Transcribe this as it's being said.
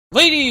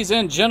Ladies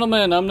and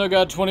gentlemen, I'm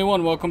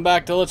NoGod21. Welcome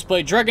back to Let's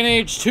Play Dragon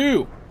Age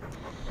 2.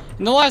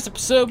 In the last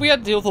episode, we had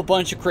to deal with a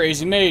bunch of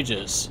crazy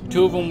mages.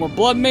 Two of them were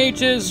blood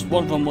mages,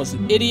 one of them was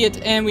an idiot,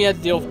 and we had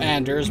to deal with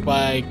Anders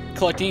by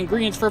collecting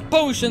ingredients for a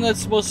potion that's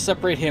supposed to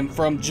separate him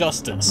from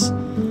justice.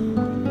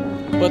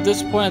 But at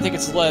this point, I think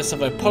it's less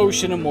of a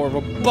potion and more of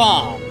a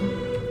bomb.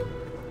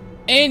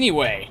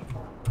 Anyway.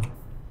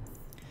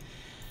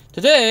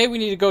 Today, we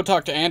need to go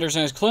talk to Anders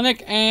in his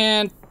clinic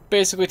and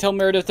basically tell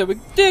Meredith that we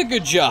did a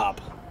good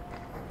job.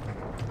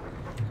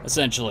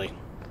 Essentially.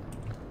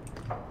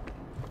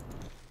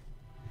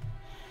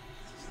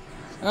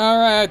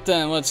 Alright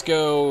then, let's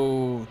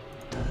go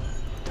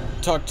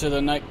talk to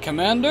the Knight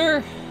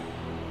Commander.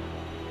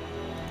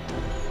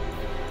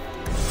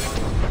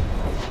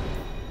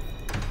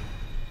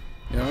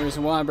 The only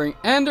reason why I bring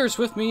Anders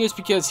with me is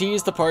because he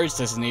is the party's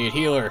designated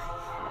healer.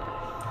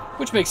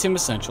 Which makes him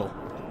essential.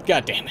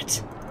 God damn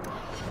it.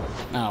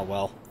 Oh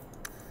well.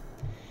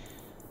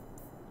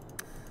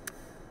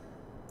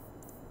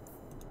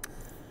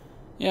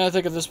 Yeah, I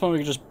think at this point we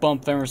can just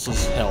bump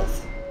Emerson's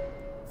health.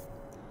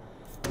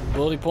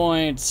 Ability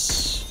points,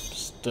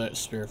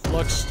 Spirit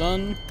Flux,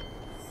 stun.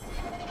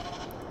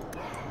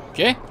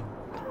 Okay.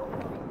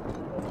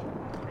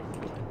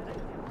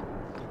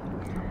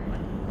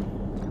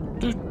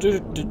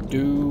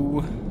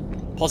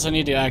 Plus I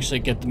need to actually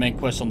get the main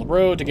quest on the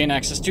road to gain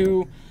access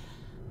to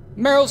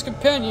Meryl's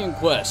Companion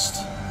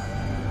quest.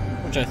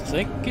 Which I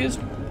think is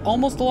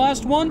almost the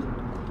last one?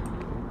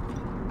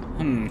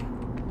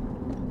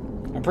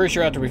 I'm pretty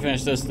sure after we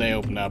finish this, they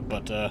open up,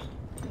 but,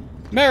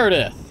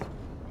 Meredith!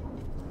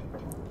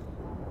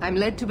 I'm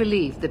led to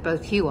believe that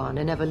both Huon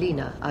and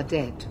Evelina are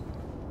dead.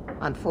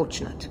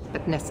 Unfortunate,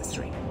 but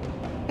necessary.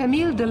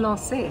 Emile de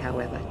Lancey,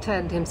 however,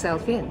 turned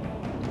himself in.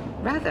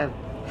 Rather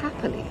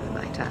happily, I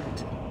might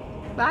add.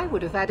 I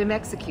would have had him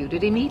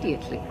executed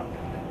immediately.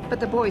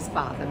 But the boy's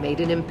father made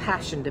an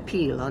impassioned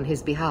appeal on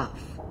his behalf.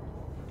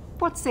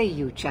 What say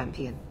you,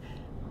 champion?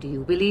 Do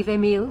you believe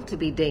Emile to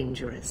be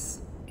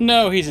dangerous?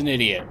 No, he's an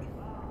idiot.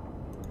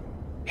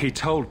 He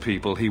told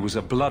people he was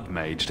a blood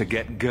mage to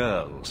get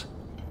girls.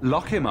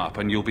 Lock him up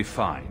and you'll be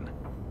fine.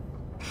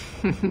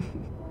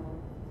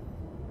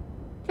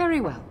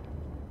 Very well.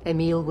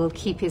 Emile will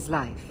keep his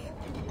life,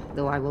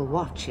 though I will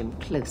watch him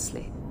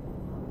closely.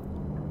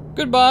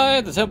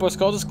 Goodbye, the Templar's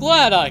called us.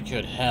 Glad I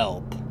could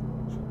help.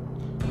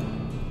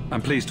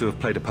 I'm pleased to have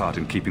played a part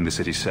in keeping the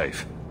city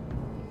safe.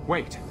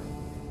 Wait.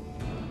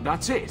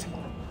 That's it?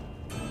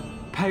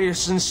 Pay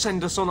us and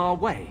send us on our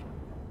way?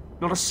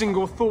 Not a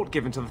single thought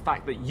given to the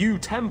fact that you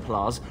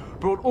Templars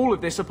brought all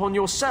of this upon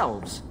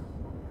yourselves.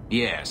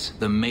 Yes,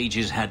 the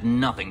mages had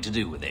nothing to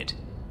do with it.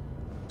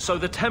 So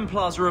the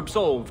Templars are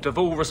absolved of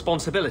all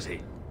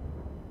responsibility?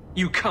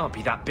 You can't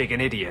be that big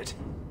an idiot.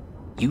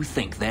 You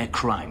think their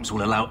crimes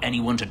will allow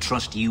anyone to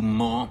trust you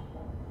more?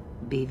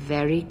 Be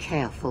very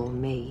careful,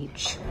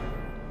 mage.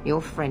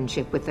 Your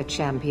friendship with the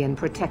champion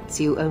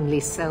protects you only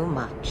so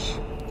much.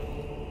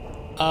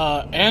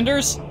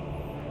 Anders?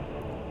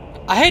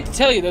 I hate to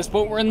tell you this,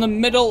 but we're in the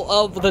middle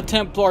of the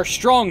Templar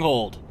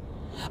stronghold.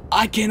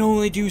 I can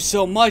only do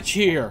so much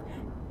here.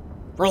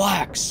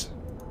 Relax.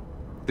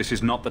 This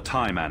is not the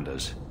time,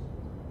 Anders.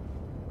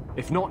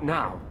 If not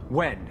now,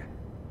 when?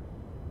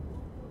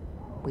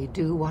 We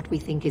do what we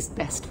think is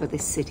best for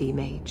this city,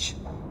 mage.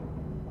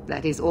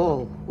 That is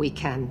all we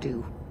can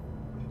do.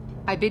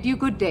 I bid you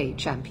good day,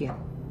 champion.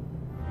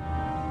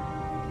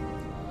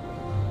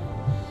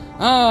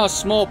 Ah,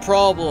 small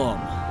problem.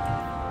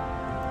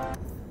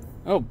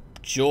 Oh,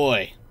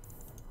 joy.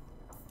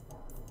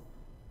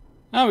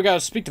 Now we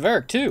gotta speak to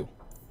Varric, too.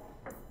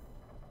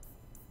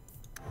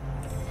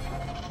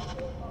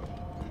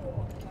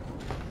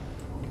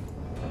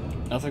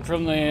 Nothing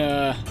from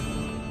the,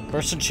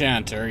 Burst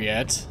Enchanter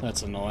yet.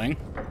 That's annoying.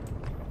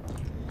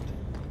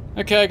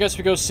 Okay, I guess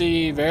we go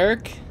see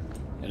Varric.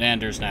 And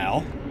Anders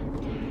now.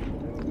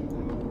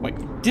 Wait,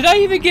 did I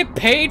even get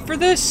paid for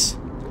this?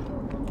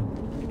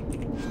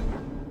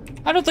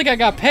 I don't think I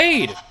got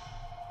paid.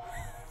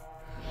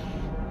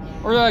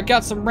 Or I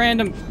got some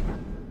random...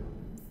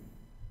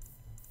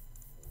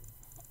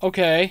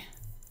 Okay.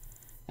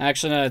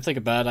 Actually, now that I think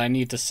about it, I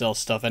need to sell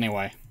stuff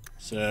anyway.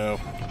 So...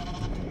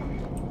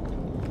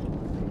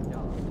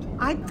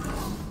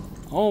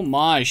 Oh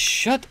my,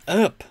 shut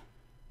up.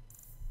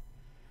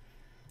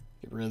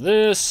 Get rid of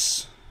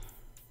this.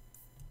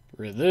 Get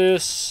rid of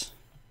this.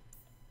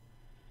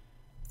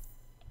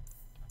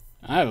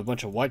 I have a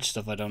bunch of white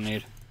stuff I don't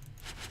need.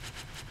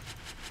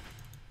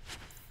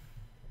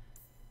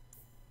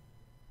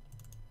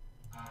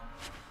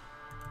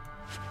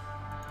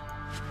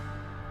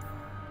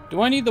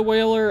 Do I need the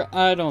whaler?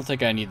 I don't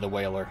think I need the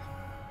whaler.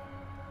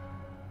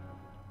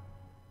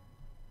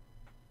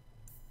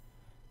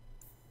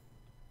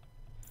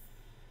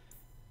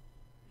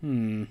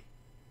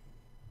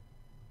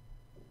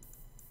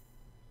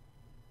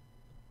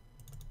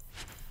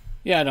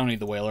 Yeah, I don't need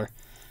the whaler.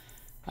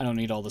 I don't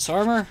need all this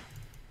armor.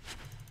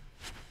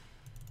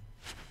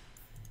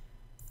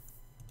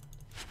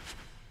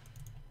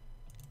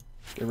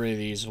 Get rid of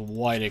these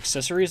white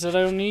accessories that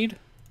I don't need.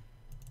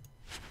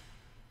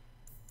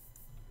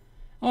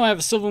 Oh, I have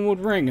a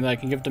Sylvanwood ring that I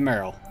can give to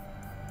Meryl.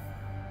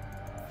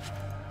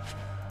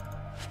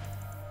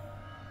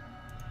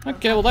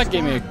 Okay, well that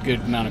gave me a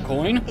good amount of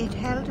coin. It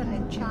held an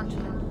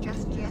enchantment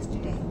just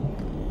yesterday.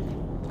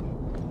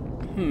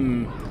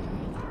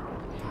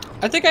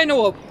 I think I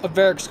know what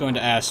Varric's going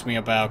to ask me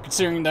about,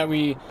 considering that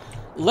we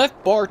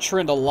left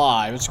Bartrand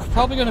alive. It's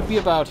probably going to be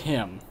about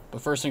him.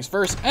 But first things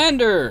first,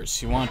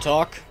 Anders! You want to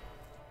talk?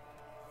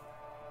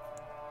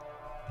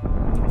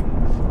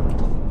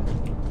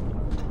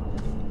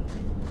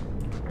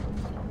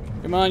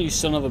 Come on, you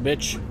son of a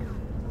bitch.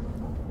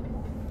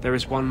 There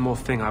is one more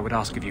thing I would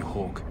ask of you,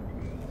 Hawke.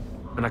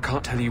 And I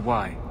can't tell you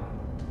why.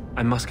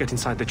 I must get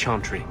inside the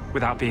Chantry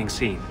without being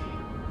seen.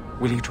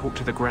 Will you talk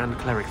to the Grand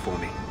Cleric for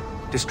me?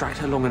 Distract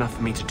her long enough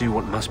for me to do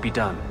what must be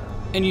done.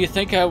 And you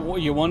think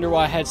you wonder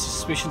why I had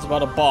suspicions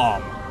about a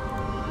bomb?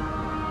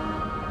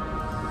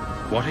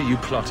 What are you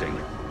plotting?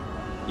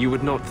 You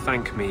would not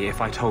thank me if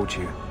I told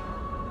you.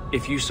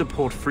 If you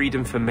support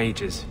freedom for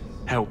mages,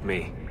 help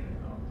me.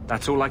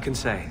 That's all I can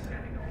say.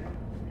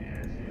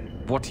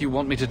 What do you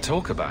want me to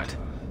talk about?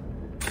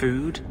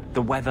 Food?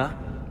 The weather?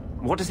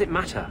 What does it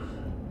matter?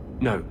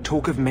 No,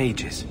 talk of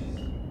mages.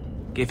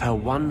 Give her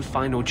one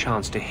final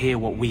chance to hear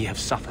what we have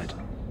suffered.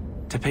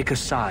 To pick a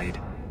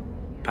side.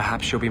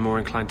 Perhaps she'll be more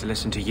inclined to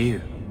listen to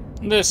you.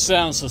 This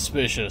sounds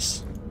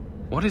suspicious.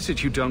 What is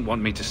it you don't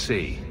want me to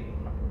see?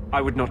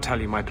 I would not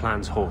tell you my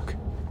plans, Hawke.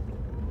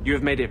 You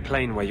have made it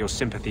plain where your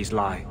sympathies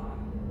lie.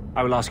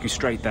 I will ask you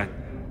straight then.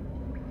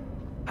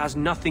 Has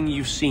nothing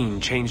you've seen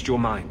changed your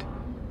mind?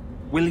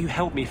 Will you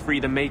help me free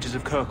the mages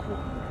of Kirkwall?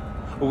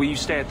 Or will you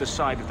stay at the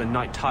side of the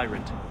Night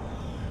Tyrant?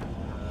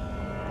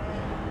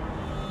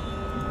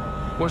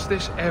 Was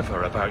this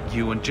ever about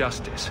you and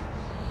justice?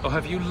 Or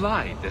have you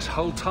lied this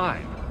whole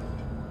time?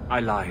 I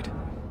lied.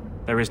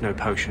 There is no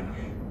potion.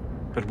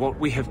 But what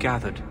we have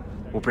gathered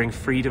will bring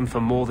freedom for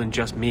more than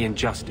just me and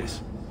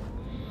justice.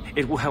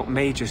 It will help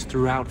mages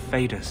throughout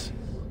Thedas.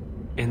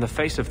 In the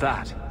face of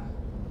that,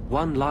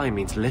 one lie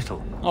means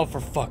little. Oh, for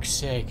fuck's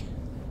sake.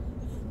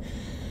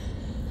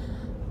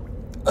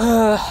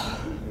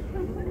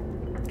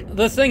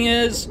 The thing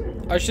is,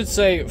 I should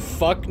say,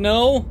 fuck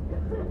no.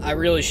 I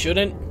really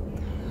shouldn't.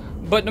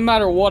 But no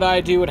matter what I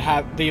do,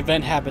 the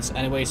event happens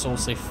anyway, so I'll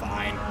say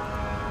fine.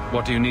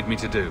 What do you need me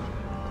to do?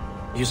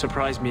 You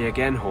surprised me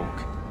again,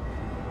 Hawke.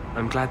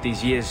 I'm glad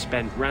these years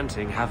spent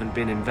ranting haven't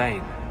been in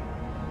vain.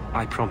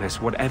 I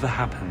promise, whatever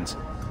happens,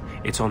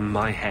 it's on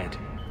my head.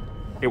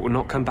 It will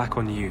not come back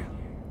on you.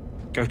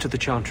 Go to the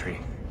Chantry.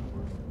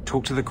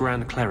 Talk to the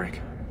Grand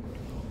Cleric.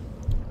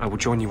 I will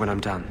join you when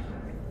I'm done.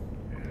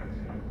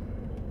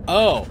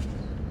 Oh,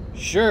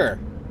 sure.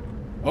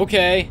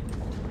 Okay.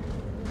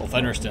 Well,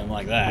 Fenris didn't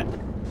like that.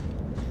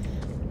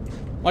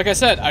 Like I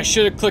said, I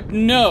should have clicked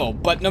no,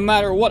 but no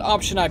matter what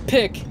option I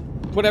pick,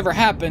 whatever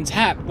happens,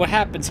 what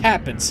happens,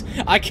 happens.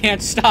 I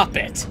can't stop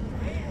it.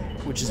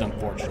 Which is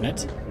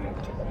unfortunate.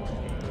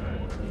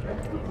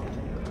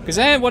 Because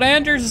what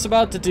Anders is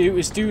about to do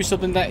is do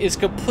something that is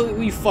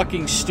completely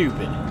fucking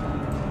stupid.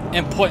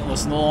 And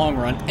pointless in the long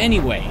run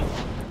anyway.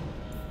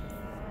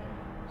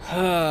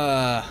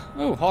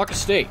 Oh, Hawke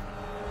Estate.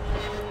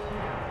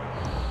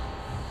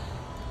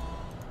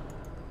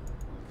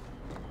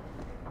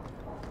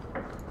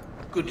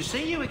 Good to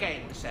see you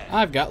again, sir.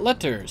 I've got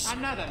letters.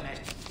 Another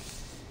message.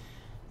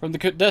 From the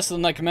desk of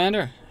the Knight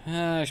Commander.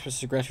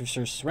 Express aggressive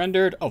service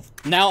rendered. Oh,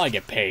 now I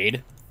get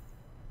paid.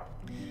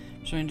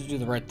 Trying to do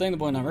the right thing. The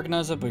boy not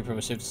recognize it, but he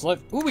probably saved his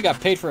life. Ooh, we got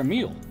paid for a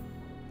meal.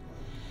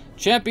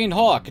 Champion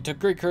Hawke, it took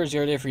great courage the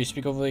other day for you to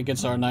speak openly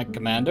against our Knight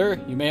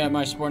Commander. You may have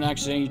my support in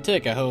action you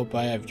take. I hope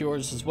I have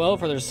yours as well,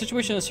 for there's a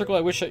situation in the circle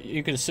I wish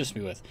you could assist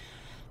me with.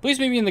 Please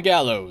meet me in the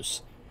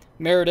gallows.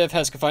 Meredith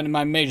has confined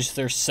my mages to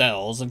their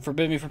cells and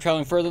forbidden me from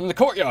traveling further than the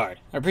courtyard.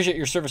 I appreciate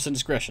your service and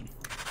discretion.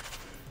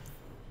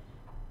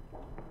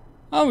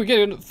 Oh, we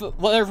get a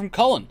letter from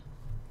Cullen.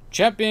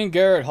 Champion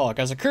Garrett Hawke,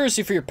 as a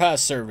courtesy for your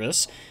past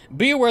service,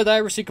 be aware that I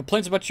receive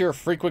complaints about your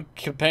frequent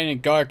companion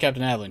guard,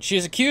 Captain Adeline. She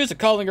is accused of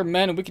calling her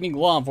men and weakening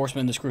law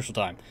enforcement in this crucial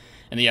time.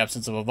 In the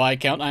absence of a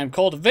Viscount, I am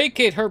called to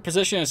vacate her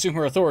position and assume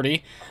her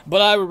authority,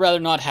 but I would rather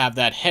not have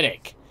that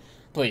headache.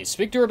 Please,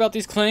 speak to her about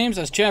these claims,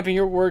 as champion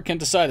your word can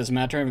decide this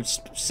matter and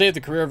save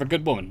the career of a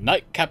good woman.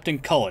 Knight Captain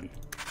Cullen.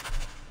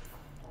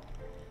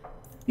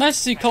 Nice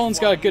to see Cullen's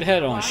got a good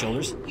head on his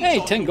shoulders. Hey,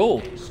 10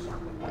 gold.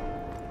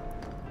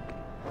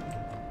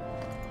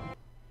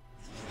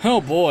 Oh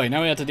boy,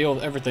 now we have to deal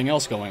with everything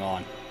else going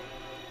on.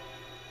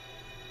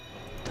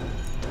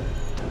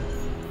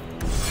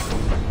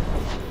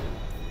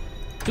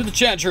 To the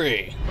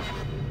Chantry!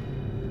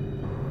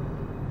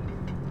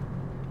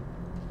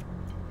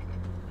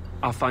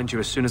 I'll find you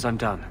as soon as I'm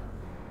done.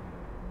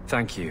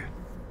 Thank you.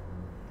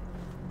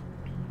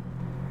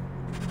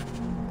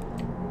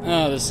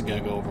 Oh, this is gonna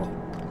go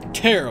over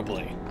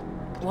terribly.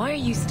 Why are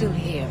you still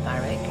here,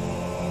 Varric?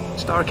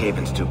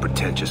 Starkhaven's too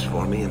pretentious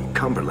for me, and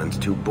Cumberland's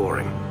too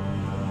boring.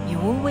 You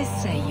always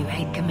say you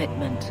hate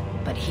commitment,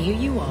 but here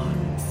you are,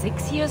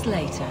 6 years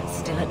later,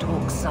 still at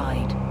Hawke's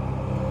side.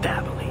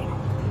 Dabbling.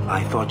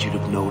 I thought you'd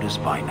have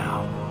noticed by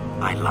now.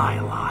 I lie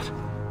a lot.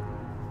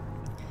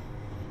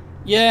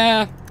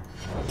 Yeah.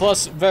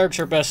 Plus, Varric's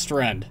your best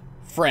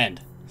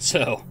friend.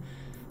 So.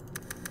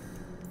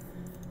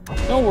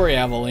 Don't worry,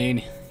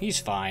 Aveline. He's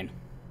fine.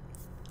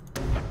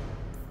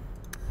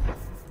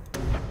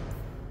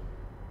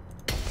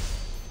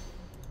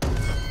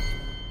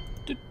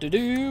 Give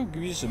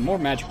you some more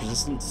magic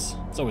resistance.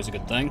 It's always a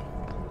good thing.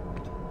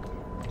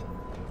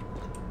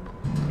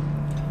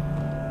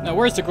 Now,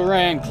 where's the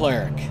Grand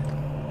Cleric? There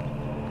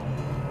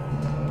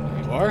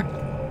you are.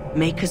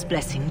 Maker's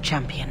Blessing,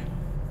 Champion.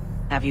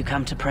 Have you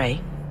come to pray?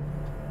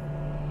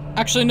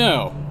 Actually,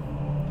 no.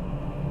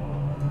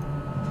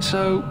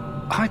 So,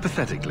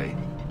 hypothetically,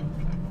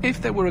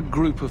 if there were a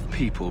group of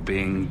people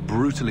being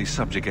brutally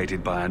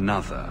subjugated by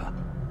another,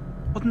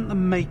 wouldn't the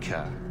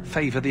Maker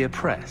favor the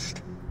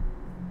oppressed?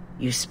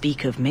 You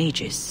speak of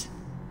mages.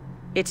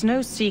 It's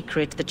no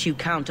secret that you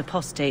count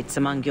apostates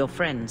among your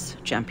friends,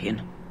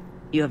 Champion.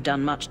 You have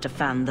done much to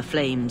fan the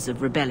flames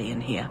of rebellion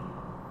here.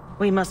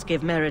 We must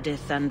give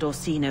Meredith and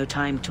Orsino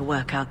time to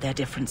work out their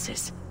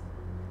differences.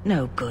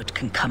 No good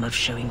can come of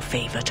showing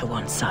favor to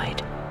one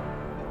side.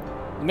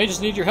 The mages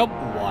need your help.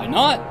 Why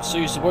not? So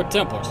you support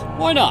Templars.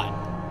 Why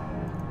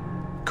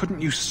not?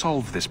 Couldn't you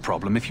solve this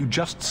problem if you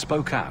just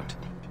spoke out?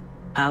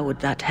 How would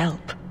that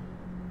help?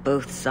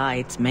 Both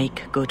sides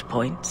make good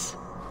points.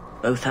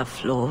 Both have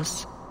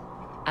flaws.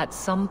 At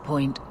some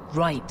point,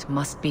 right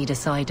must be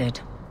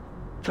decided.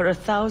 For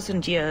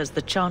 1,000 years,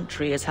 the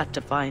Chantry has had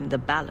to find the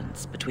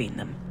balance between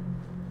them.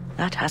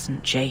 That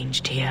hasn't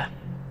changed here.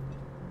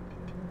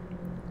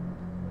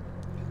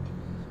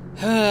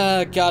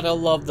 Gotta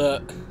love the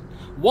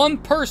one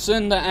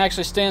person that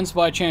actually stands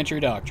by Chantry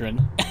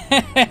doctrine.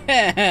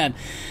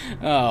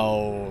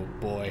 Oh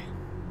boy.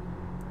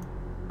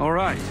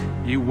 Alright,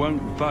 you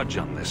won't budge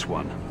on this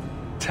one.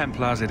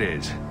 Templars it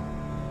is.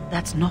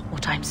 That's not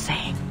what I'm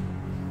saying.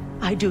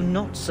 I do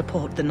not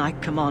support the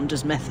Knight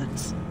Commander's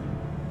methods.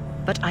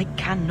 But I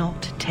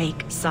cannot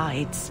take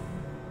sides.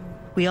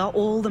 We are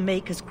all the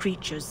Maker's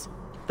creatures,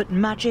 but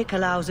magic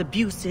allows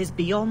abuses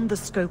beyond the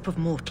scope of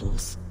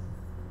mortals.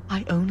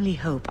 I only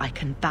hope I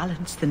can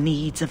balance the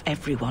needs of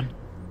everyone.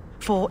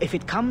 For if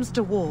it comes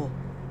to war,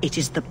 it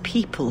is the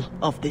people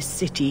of this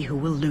city who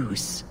will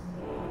lose.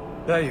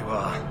 There you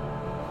are.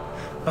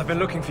 I've been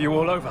looking for you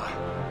all over.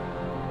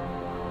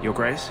 Your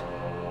Grace?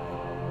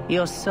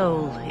 Your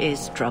soul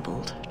is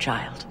troubled,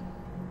 child.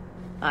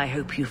 I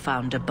hope you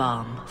found a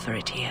balm for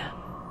it here.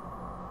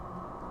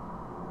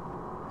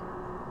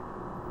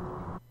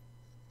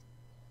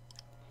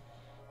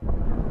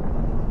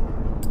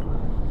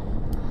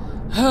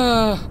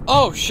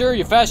 Oh, sure,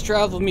 you fast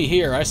traveled me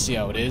here. I see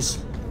how it is.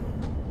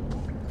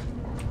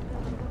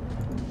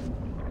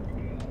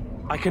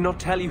 I cannot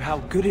tell you how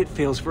good it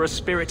feels for a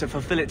spirit to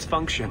fulfill its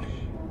function.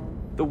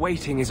 The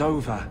waiting is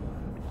over.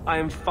 I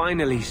am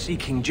finally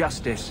seeking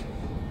justice.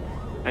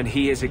 And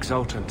he is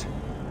exultant.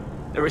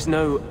 There is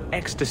no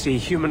ecstasy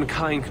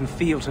humankind can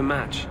feel to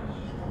match.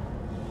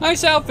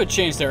 Nice outfit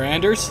change there,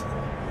 Anders.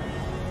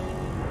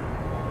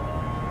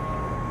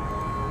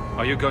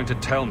 Are you going to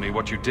tell me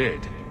what you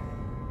did?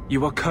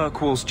 You are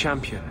Kirkwall's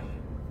champion.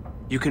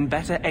 You can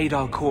better aid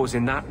our cause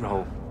in that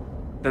role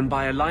than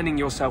by aligning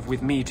yourself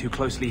with me too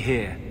closely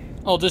here.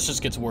 Oh, this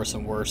just gets worse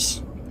and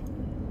worse.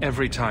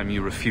 Every time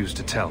you refuse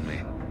to tell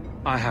me,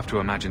 I have to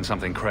imagine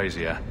something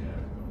crazier.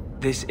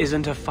 This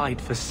isn't a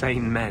fight for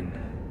sane men.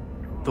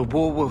 The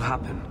war will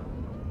happen.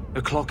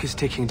 The clock is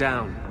ticking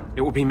down.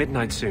 It will be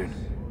midnight soon.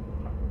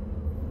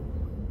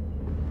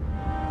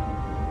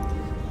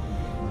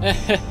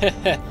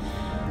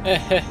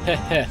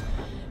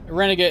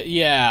 Renegade,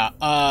 yeah,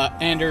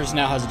 Anders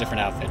now has a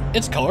different outfit.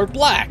 It's colored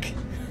black!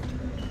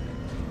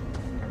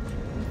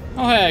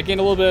 Oh hey, I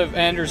gained a little bit of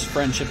Anders'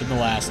 friendship in the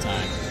last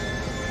time.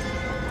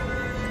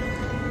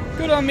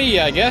 Good on me,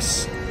 I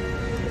guess.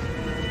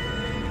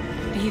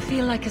 Do you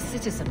feel like a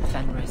citizen,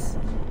 Fenris?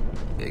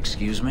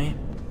 Excuse me?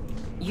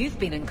 You've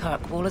been in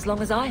Kirkwall as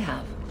long as I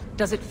have.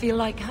 Does it feel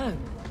like home?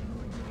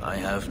 I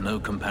have no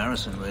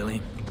comparison,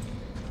 really.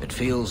 It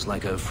feels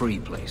like a free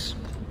place.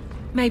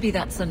 Maybe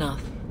that's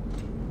enough.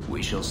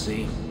 We shall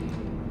see.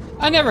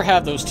 I never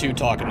have those two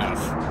talk enough.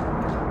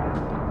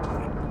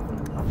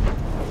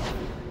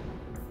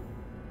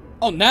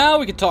 Oh, now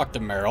we can talk to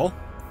Merrill.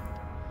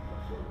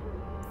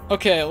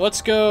 Okay,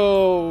 let's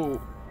go...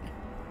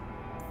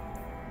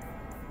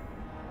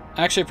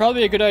 Actually,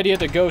 probably a good idea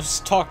to go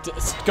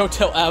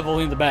tell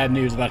Aveline the bad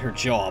news about her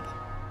job.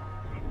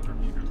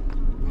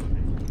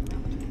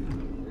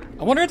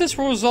 I wonder if this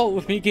will result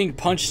with me getting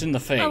punched in the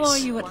face. How are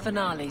you at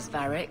finales,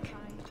 Varric?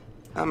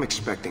 I'm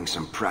expecting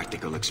some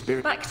practical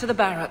experience. Back to the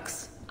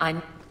barracks.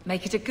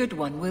 Make it a good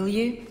one, will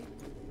you?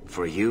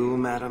 For you,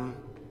 madam,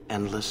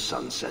 endless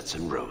sunsets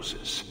and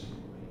roses.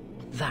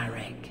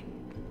 Varric.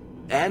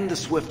 And the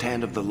swift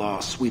hand of the law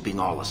sweeping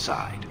all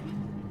aside.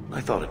 I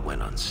thought it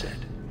went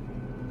unsaid.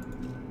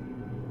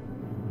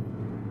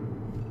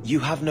 You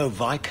have no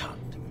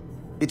Viscount.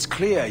 It's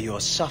clear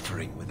you're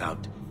suffering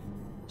without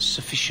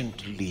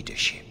sufficient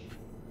leadership.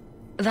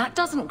 That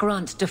doesn't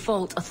grant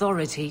default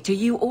authority to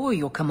you or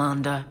your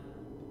commander.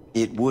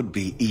 It would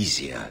be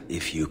easier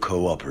if you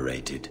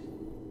cooperated.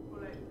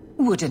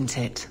 Wouldn't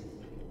it?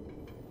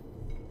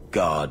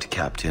 Guard,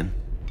 Captain.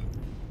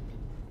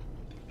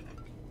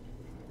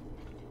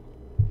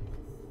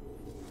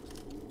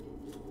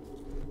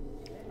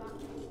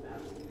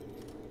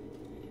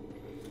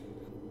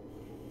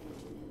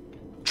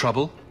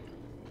 Trouble?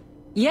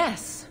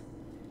 Yes.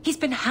 He's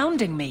been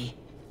hounding me.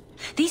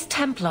 These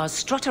Templars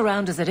strut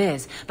around as it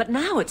is, but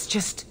now it's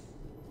just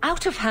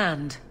out of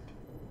hand.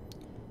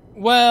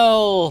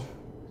 Well...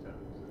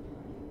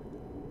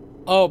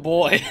 Oh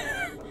boy.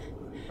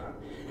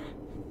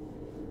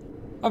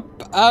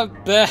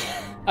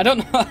 I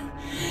don't know.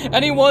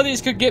 Any one of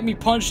these could get me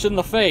punched in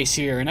the face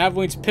here, and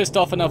Aveline's pissed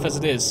off enough as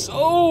it is.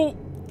 So...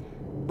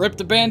 Rip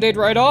the band-aid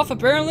right off,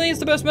 apparently, is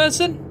the best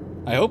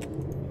medicine? I hope.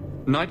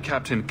 Knight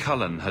Captain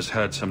Cullen has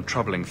heard some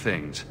troubling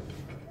things.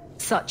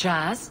 Such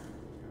as?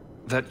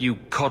 That you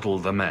coddle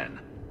the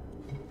men.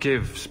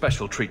 Give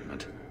special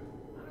treatment.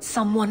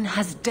 Someone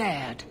has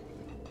dared.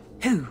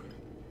 Who?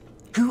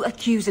 Who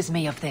accuses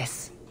me of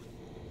this?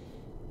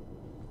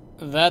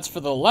 That's for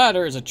the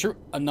latter, is it true?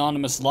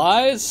 Anonymous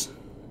lies?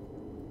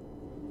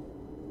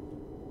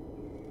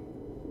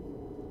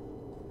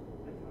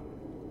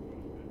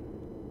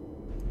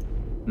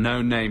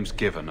 No names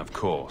given, of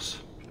course.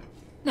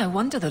 No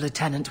wonder the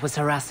Lieutenant was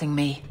harassing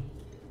me.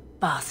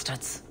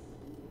 Bastards.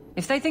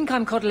 If they think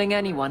I'm coddling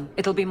anyone,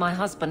 it'll be my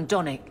husband,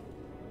 Donnic.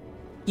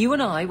 You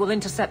and I will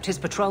intercept his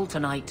patrol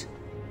tonight.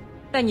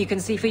 Then you can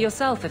see for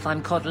yourself if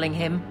I'm coddling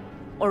him,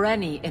 or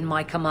any in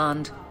my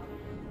command.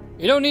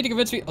 You don't need to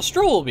convince me. A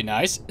stroll will be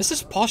nice. Is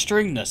this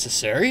posturing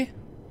necessary?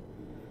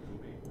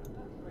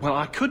 Well,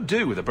 I could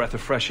do with a breath of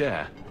fresh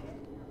air.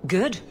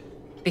 Good,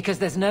 because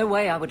there's no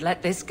way I would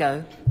let this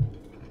go.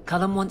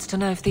 Cullen wants to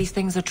know if these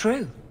things are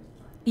true.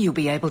 You'll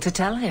be able to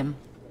tell him.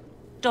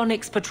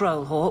 Donnic's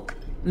patrol, Hawke.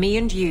 Me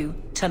and you,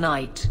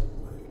 tonight.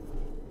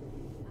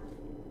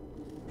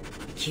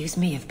 Accuse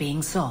me of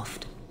being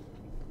soft.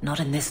 Not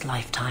in this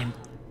lifetime.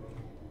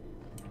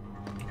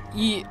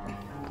 Yeah.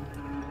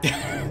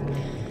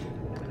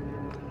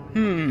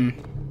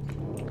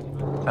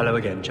 Hello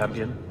again,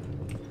 champion.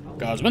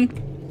 Gosman.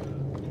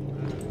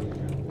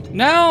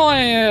 Now I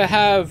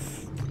have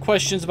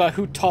questions about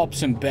who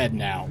tops in bed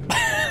now.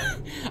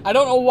 I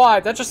don't know why.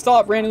 That just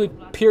thought randomly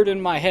appeared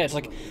in my head. It's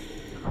like,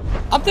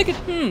 I'm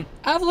thinking,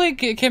 Aveline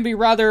can be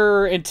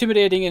rather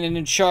intimidating and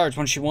in charge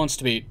when she wants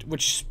to be,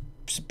 which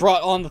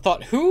brought on the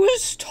thought, who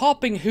is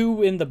topping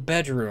who in the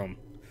bedroom?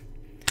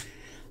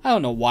 I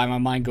don't know why my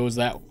mind goes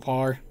that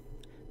far.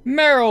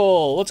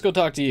 Meryl, let's go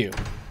talk to you.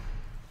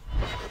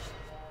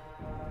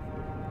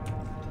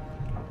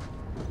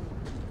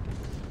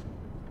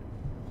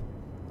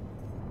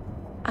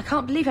 I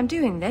can't believe I'm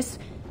doing this,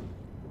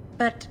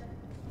 but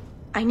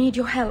I need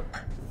your help.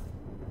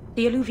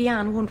 The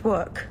Eluvian won't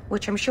work,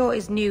 which I'm sure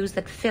is news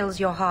that fills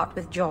your heart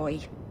with joy.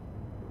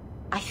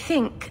 I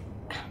think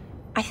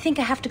I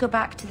have to go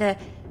back to the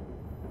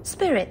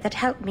spirit that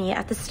helped me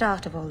at the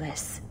start of all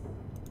this.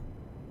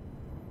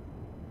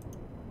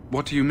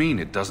 What do you mean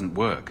it doesn't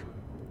work?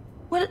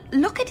 Well,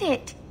 look at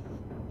it.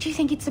 Do you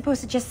think it's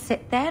supposed to just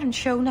sit there and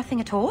show nothing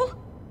at all?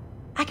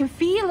 I can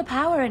feel the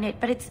power in it,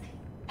 but it's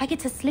like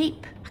it's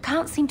asleep. I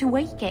can't seem to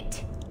wake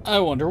it. I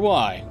wonder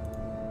why.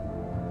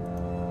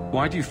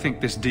 Why do you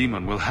think this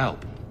demon will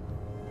help?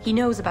 He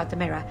knows about the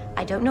mirror.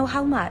 I don't know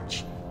how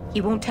much.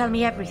 He won't tell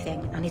me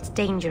everything, and it's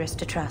dangerous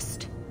to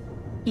trust.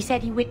 He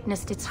said he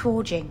witnessed its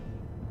forging.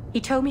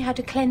 He told me how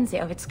to cleanse it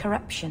of its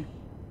corruption.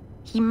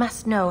 He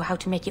must know how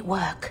to make it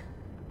work.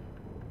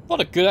 What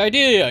a good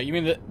idea! You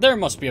mean that there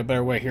must be a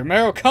better way here,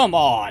 Meryl? Come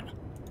on!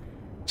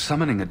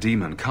 Summoning a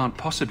demon can't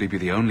possibly be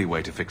the only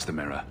way to fix the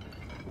mirror.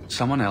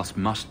 Someone else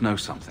must know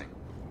something.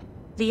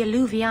 The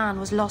Eluvian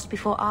was lost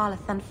before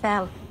Arlathan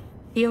fell.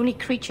 The only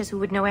creatures who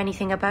would know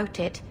anything about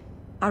it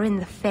are in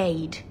the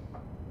Fade.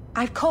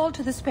 I've called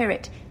to the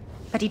spirit,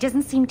 but he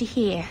doesn't seem to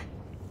hear.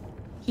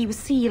 He was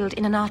sealed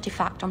in an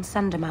artifact on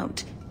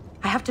Sundermount.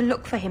 I have to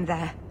look for him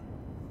there.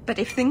 But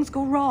if things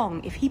go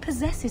wrong, if he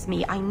possesses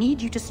me, I need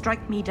you to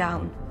strike me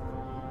down.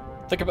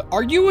 Think about—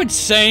 are you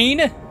insane?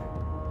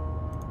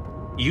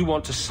 You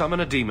want to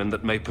summon a demon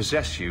that may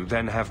possess you,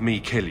 then have me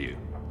kill you.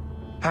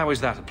 How is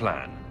that a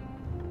plan?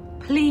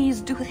 Please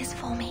do this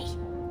for me.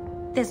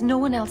 There's no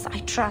one else I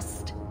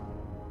trust.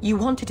 You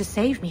wanted to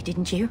save me,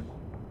 didn't you?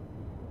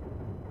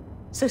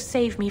 So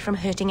save me from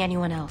hurting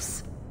anyone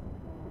else.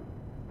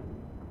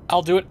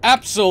 I'll do it.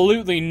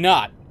 Absolutely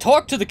not.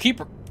 Talk to the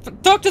Keeper.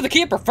 Talk to the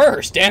Keeper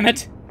first, damn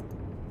it.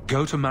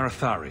 Go to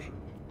Marathari.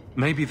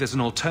 Maybe there's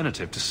an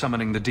alternative to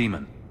summoning the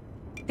demon.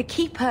 The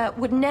Keeper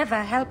would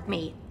never help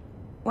me.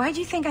 Why do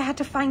you think I had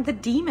to find the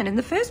demon in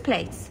the first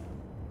place?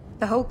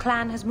 The whole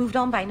clan has moved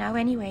on by now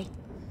anyway.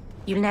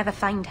 You'll never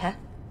find her.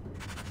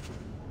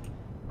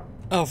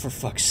 Oh, for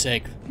fuck's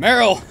sake.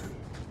 Meryl!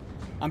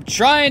 I'm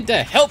trying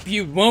to help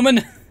you,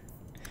 woman!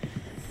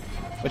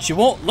 But you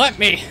won't let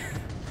me!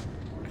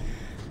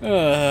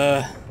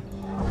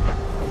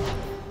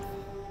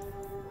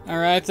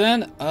 Alright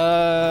then,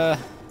 oh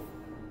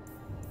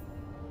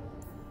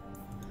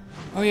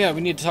yeah,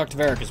 we need to talk to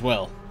Varric as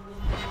well.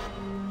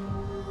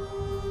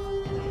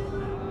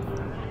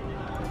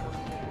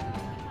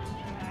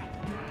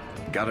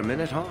 Got a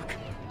minute, Hawk?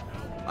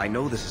 I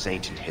know this is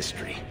ancient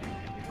history,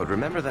 but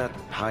remember that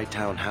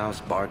Hightown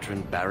house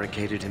Bartrand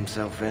barricaded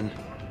himself in?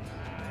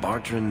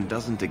 Bartrand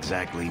doesn't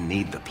exactly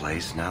need the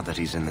place now that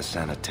he's in the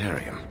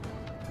sanitarium.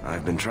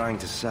 I've been trying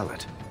to sell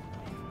it.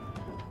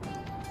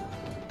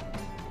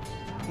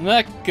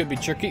 That could be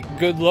tricky.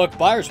 Good luck,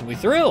 buyers will be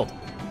thrilled.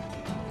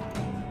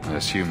 I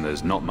assume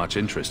there's not much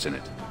interest in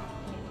it.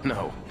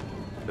 No.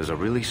 There's a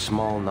really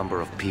small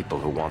number of people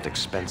who want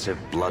expensive,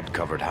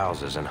 blood-covered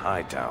houses in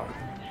Hightown.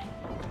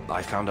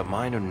 I found a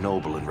minor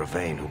noble in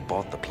Ravane who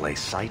bought the place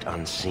sight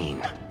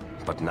unseen.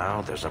 But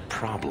now there's a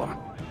problem.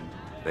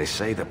 They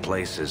say the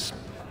place is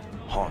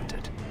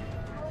haunted.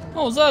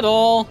 Oh, is that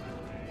all?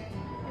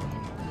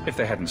 If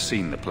they hadn't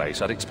seen the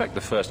place, I'd expect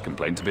the first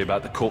complaint to be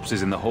about the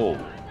corpses in the hall.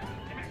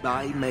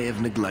 I may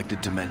have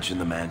neglected to mention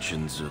the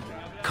mansion's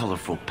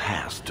colorful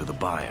past to the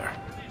buyer.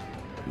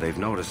 They've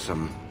noticed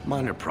some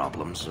minor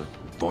problems.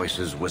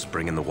 Voices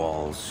whispering in the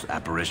walls,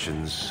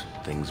 apparitions,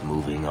 things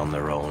moving on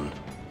their own.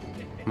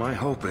 My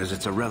hope is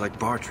it's a relic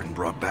Bartrand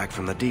brought back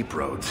from the Deep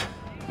Roads.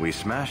 We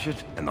smash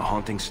it, and the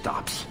haunting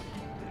stops.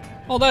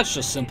 Well, that's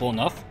just simple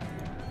enough.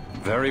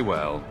 Very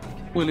well.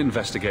 We'll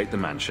investigate the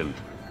mansion.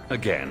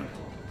 Again.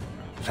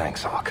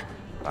 Thanks, Hawk.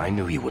 I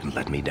knew you wouldn't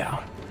let me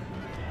down.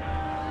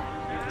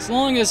 As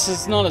long as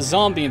it's not a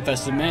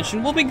zombie-infested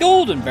mansion, we'll be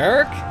golden,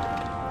 Varric.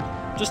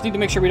 Just need to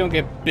make sure we don't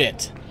get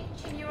bit.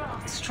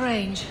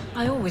 Strange.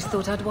 I always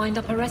thought I'd wind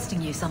up arresting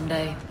you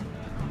someday.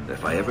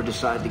 If I ever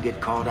decide to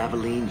get caught,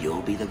 Aveline,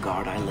 you'll be the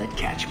guard I let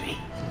catch me.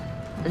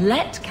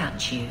 Let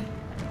catch you?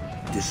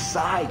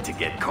 Decide to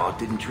get caught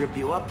didn't trip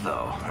you up,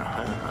 though.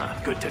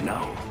 Good to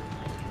know.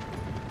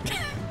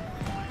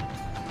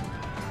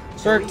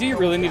 Varric, do you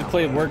really need to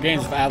play word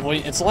games with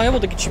Aveline? It's liable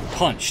to get you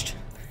punched.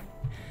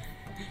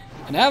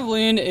 And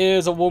Aveline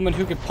is a woman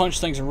who can punch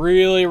things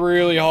really,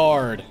 really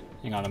hard.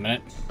 Hang on a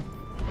minute.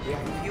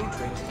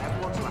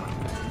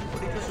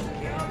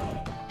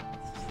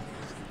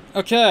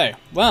 Okay,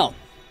 well.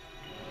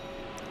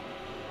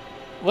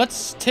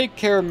 Let's take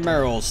care of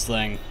Meryl's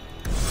thing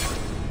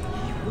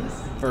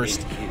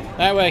first.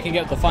 That way I can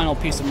get the final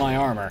piece of my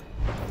armor.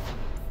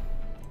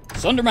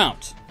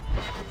 Sundermount.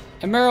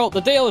 And Meryl,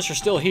 the Dalish are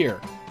still here.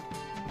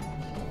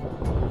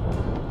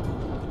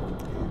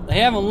 They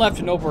haven't left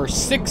in over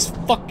 6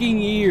 fucking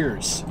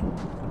years.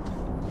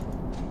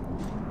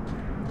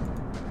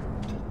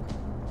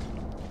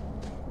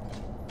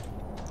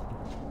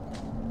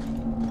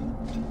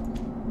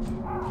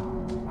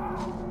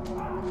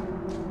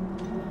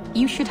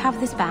 You should have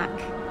this back.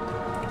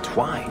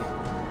 Twine?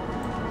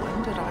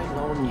 When did I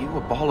loan you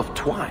a ball of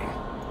twine?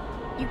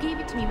 You gave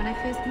it to me when I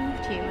first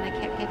moved here and I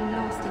kept getting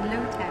lost in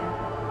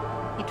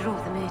Lowtown. It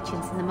drove the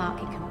merchants in the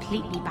market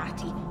completely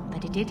batty,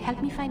 but it did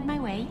help me find my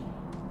way.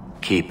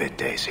 Keep it,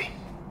 Daisy.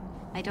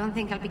 I don't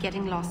think I'll be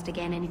getting lost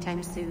again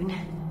anytime soon.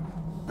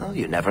 Well,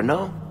 you never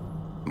know.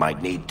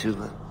 Might need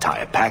to tie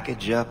a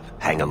package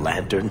up, hang a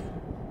lantern,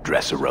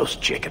 dress a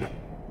roast chicken.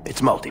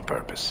 It's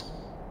multi-purpose.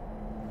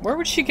 Where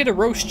would she get a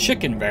roast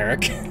chicken,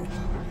 Varric?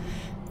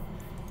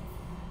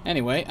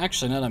 Anyway,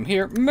 actually, now that I'm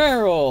here,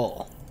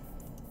 Meryl!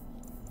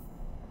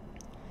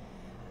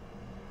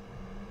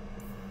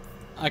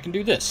 I can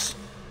do this.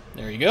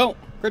 There you go.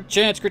 Crit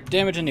chance, crit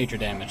damage, and nature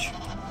damage.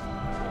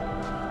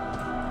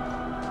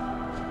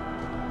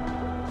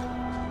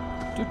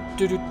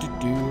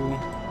 Do-do-do-do-do.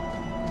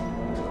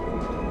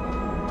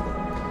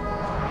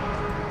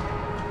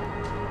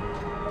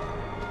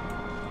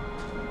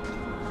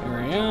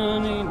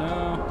 Ariane,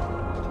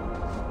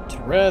 no.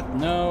 Tereth,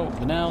 no.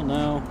 Vanel,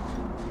 no.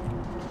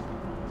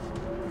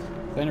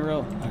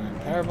 Veneril,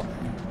 Parable.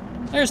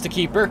 There's the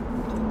keeper.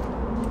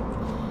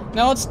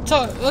 Now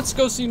let's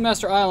go see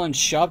Master Island's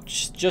shop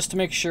just to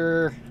make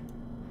sure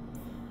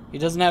he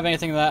doesn't have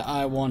anything that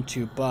I want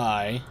to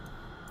buy.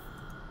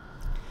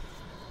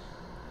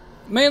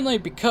 Mainly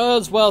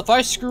because, well, if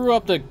I screw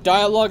up the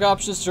dialogue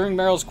options during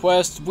Meryl's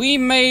quest, we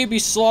may be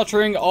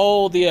slaughtering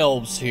all the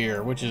elves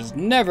here, which is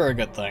never a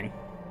good thing.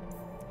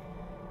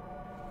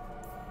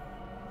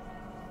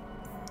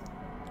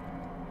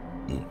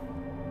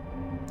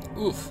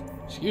 Oof,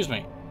 excuse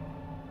me.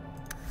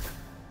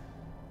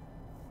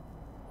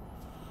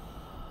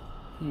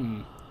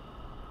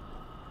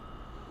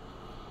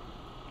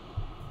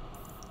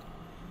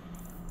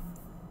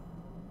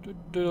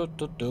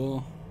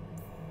 Do-do-do-do.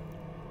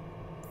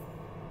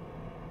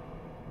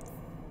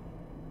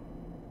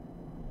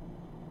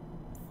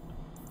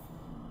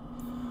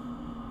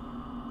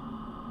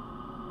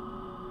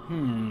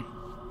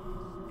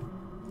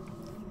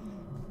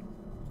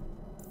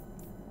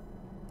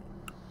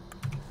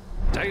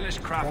 Dalish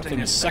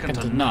crafting is second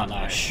to none,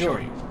 I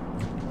assure you.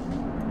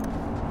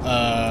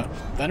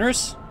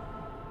 Venerus?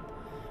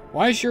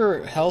 Why is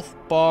your health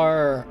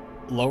bar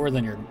lower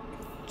than your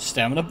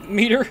stamina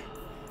meter?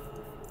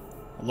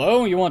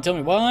 Hello? You want to tell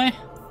me why?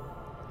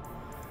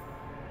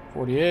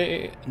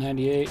 48,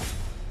 98,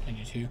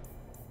 92.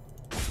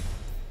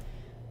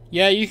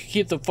 Yeah, you can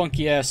keep the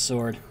funky ass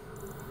sword.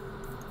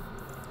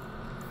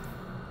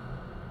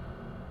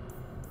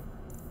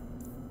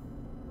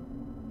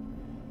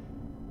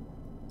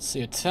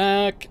 see,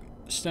 attack,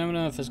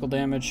 stamina, physical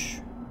damage.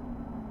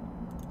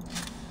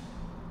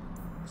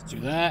 Let's do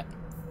that.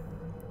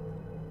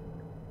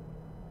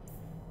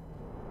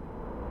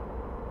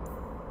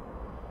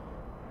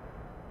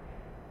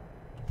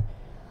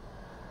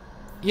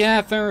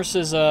 Yeah,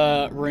 Ferris's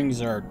rings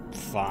are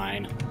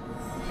fine.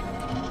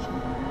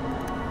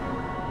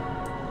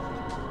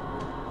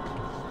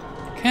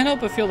 Can't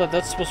help but feel that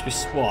that's supposed to be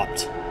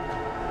swapped.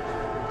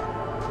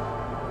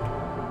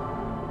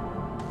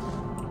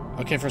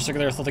 Okay, for a second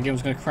there I thought the game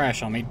was going to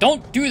crash on me.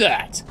 Don't do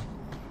that!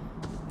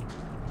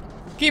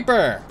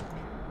 Keeper!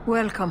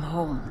 Welcome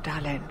home,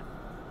 darling.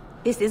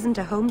 This isn't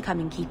a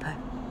homecoming, Keeper.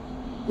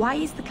 Why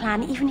is the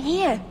clan even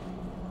here?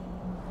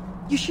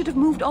 You should have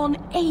moved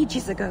on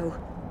ages ago.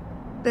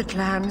 The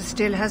clan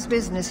still has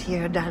business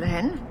here,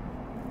 Dalen.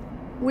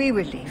 We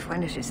will leave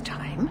when it is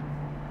time.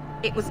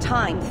 It was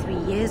time 3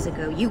 years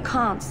ago. You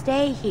can't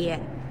stay here.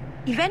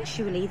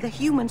 Eventually, the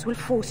humans will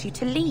force you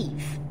to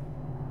leave.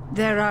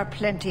 There are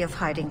plenty of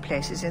hiding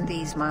places in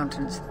these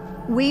mountains.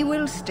 We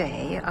will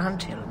stay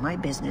until my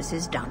business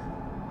is done.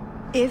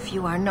 If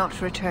you are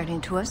not returning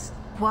to us,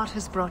 what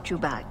has brought you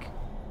back?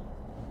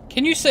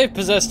 Can you save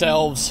possessed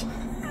elves?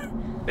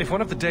 If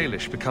one of the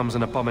Dalish becomes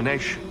an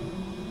abomination,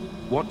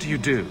 what do you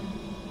do?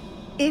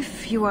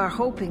 If you are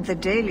hoping the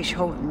Dalish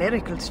hold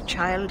miracles,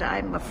 child,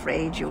 I'm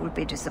afraid you will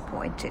be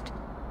disappointed.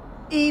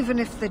 Even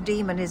if the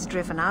demon is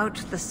driven out,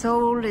 the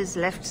soul is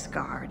left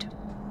scarred.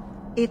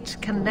 It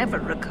can never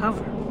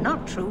recover,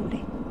 not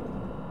truly.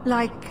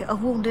 Like a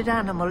wounded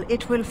animal,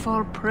 it will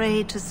fall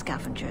prey to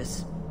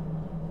scavengers.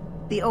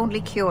 The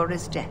only cure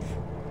is death.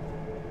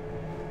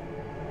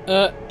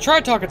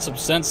 Try talking some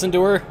sense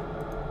into her.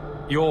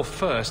 Your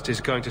first is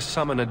going to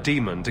summon a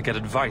demon to get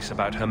advice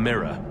about her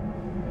mirror.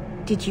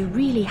 Did you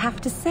really have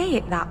to say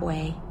it that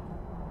way?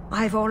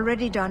 I've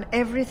already done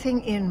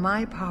everything in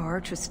my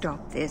power to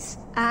stop this,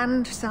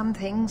 and some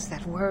things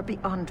that were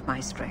beyond my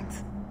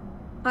strength.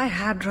 I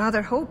had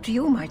rather hoped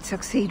you might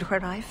succeed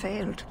where I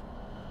failed.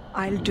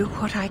 I'll do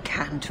what I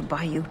can to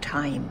buy you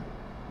time.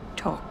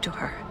 Talk to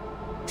her.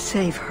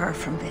 Save her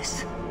from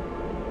this.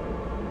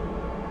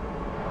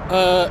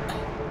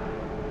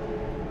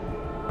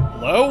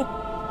 Hello?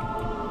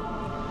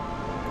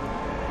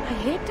 I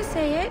hate to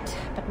say it,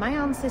 but my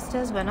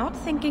ancestors were not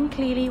thinking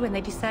clearly when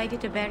they decided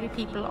to bury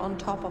people on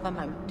top of a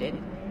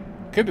mountain.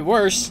 Could be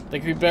worse. They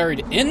could be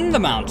buried in the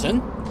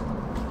mountain.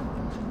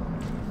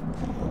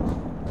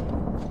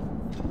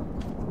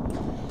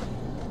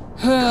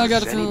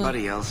 Does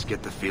anybody else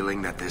get the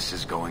feeling that this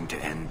is going to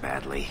end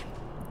badly?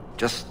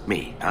 Just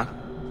me, huh?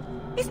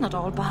 It's not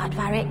all bad,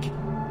 Varric.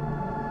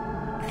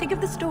 Think of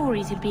the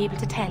stories you'll be able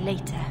to tell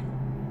later.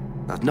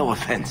 No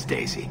offense,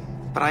 Daisy,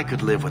 but I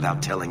could live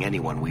without telling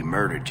anyone we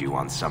murdered you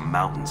on some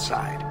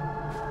mountainside.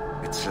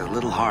 It's a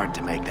little hard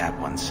to make that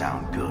one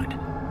sound good.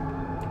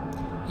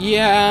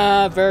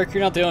 Yeah, Varric,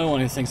 you're not the only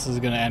one who thinks this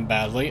is going to end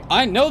badly.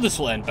 I know this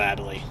will end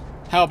badly.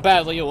 How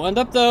badly it will end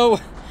up,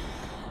 though,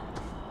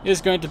 is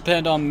going to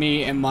depend on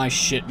me and my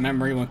shit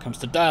memory when it comes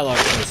to dialogue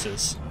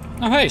choices.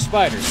 Oh, hey,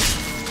 spiders.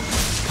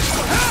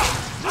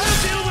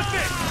 I'll deal with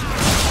it!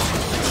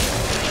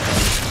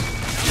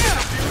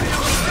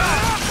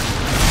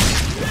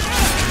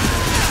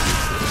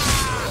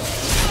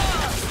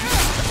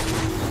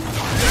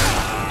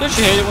 Don't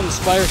you hate it when the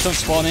spiders don't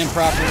spawn in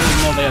properly even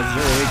though they have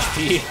 0 HP?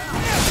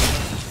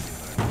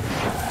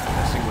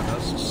 Messing with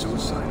us is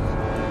suicidal.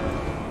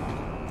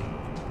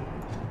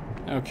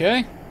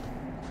 Okay.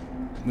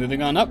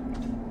 Moving on up.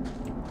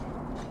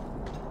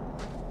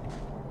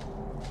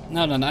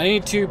 No, I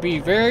need to be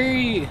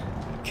very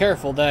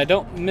careful that I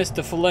don't miss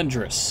the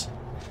Philendrus.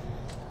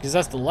 Because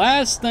that's the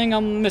last thing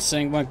I'm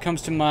missing when it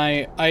comes to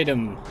my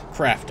item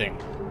crafting.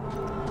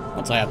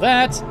 Once I have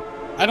that,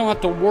 I don't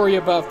have to worry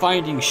about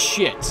finding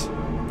shit.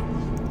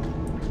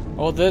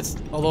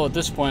 Although at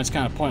this point it's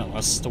kind of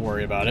pointless to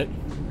worry about it.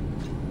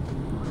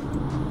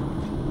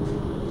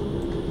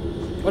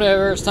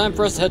 Whatever, it's time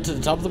for us to head to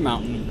the top of the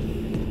mountain.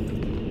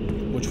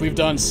 Which we've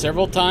done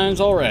several times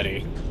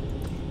already.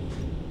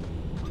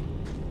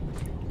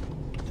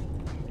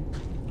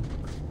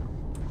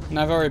 And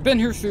I've already been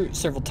here through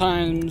several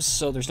times,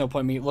 so there's no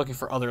point in me looking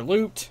for other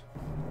loot.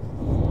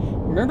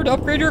 Remember to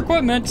upgrade your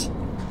equipment!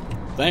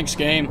 Thanks,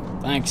 game.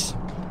 Thanks.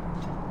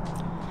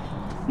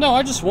 No,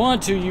 I just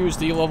wanted to use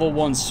the level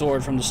 1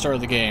 sword from the start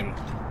of the game.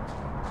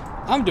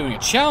 I'm doing a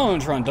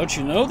challenge run, don't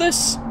you know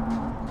this?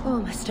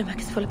 Oh, my stomach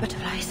is full of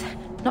butterflies.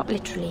 Not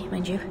literally,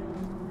 mind you.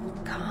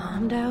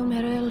 Calm down,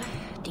 Meryl.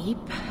 Deep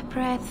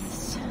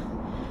breaths.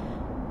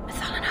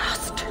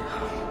 Methalanast.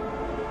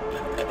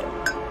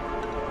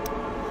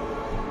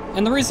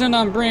 And the reason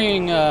I'm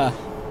bringing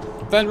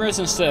Fenris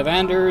instead of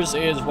Anders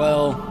is,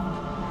 well,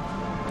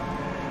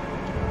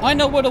 I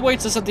know what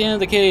awaits us at the end of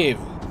the cave.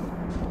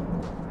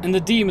 And the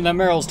demon that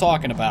Meryl's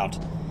talking about.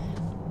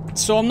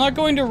 So I'm not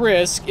going to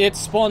risk it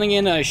spawning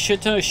in a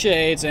shit ton of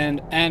shades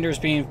and Anders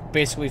being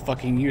basically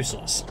fucking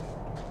useless.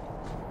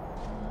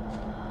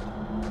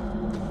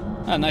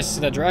 Ah, nice to see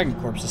that dragon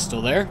corpse is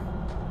still there.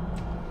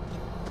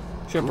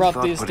 Should have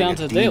brought these down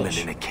to the demon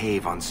Dalish. in a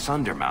cave on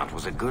Sundermount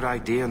was a good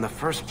idea in the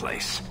first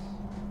place.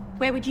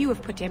 Where would you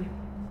have put him?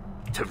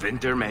 To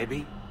Winter,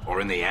 maybe?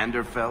 Or in the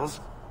Anderfells?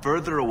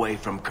 Further away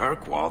from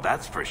Kirkwall,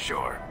 that's for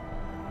sure.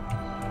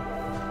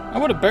 I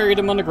would have buried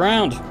him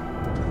underground.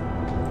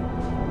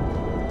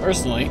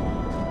 Personally.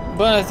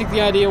 But I think the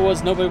idea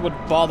was nobody would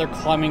bother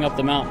climbing up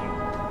the mountain.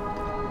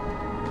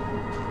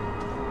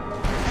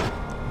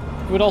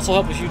 It would also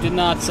help if you did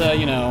not,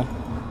 you know...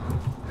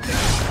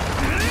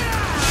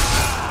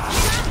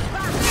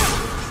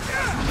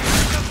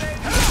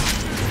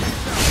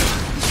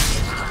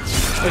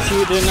 If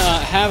you did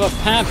not have a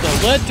path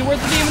that led to where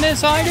the demon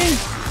is hiding?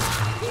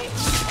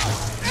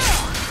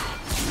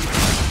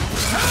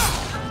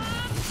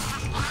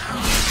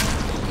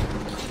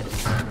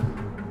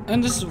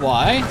 And this is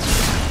why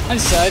I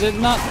decided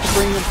not to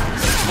bring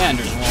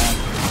Anders along.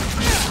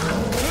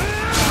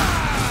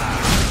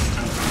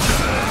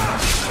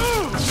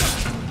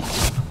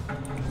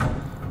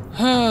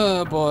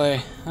 Oh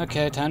boy.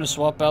 Okay, time to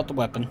swap out the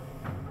weapon.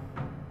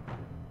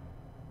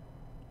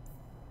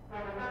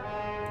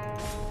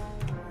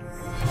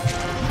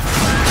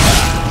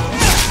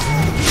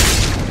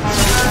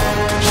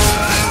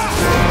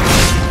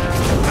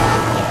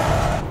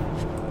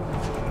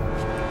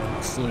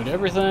 Exclude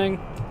everything.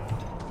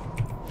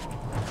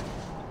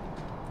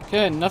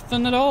 Okay,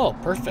 nothing at all.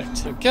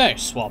 Perfect. Okay,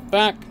 swap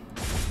back.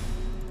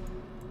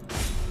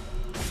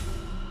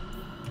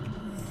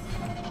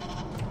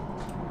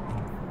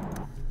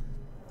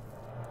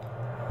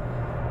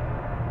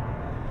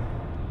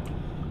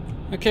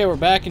 Okay, we're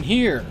back in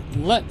here.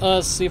 Let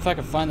us see if I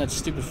can find that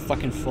stupid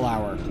fucking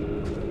flower.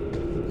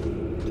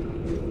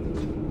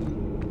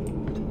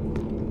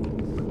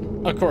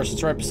 Of course,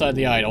 it's right beside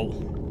the idol.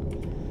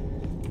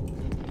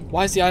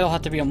 Why does the idol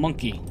have to be a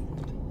monkey?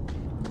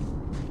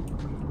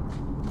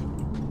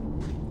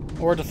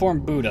 Or a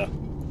deformed Buddha?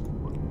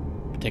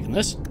 Taking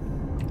this.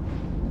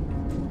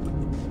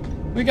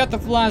 We got the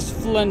last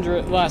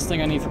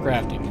thing I need for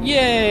crafting.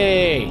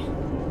 Yay!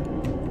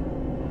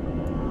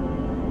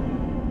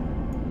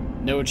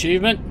 No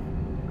achievement.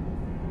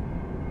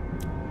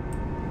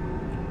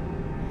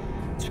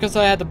 It's because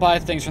I had to buy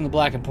things from the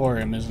Black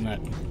Emporium, isn't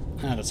it?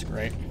 Ah, that's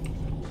great.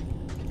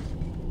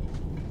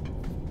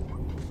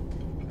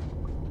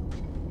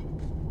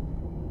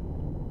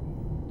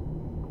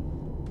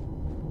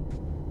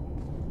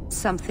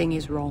 Something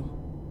is wrong.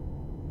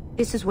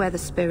 This is where the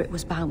spirit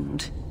was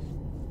bound.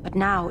 But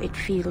now it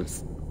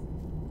feels...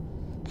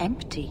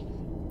 empty.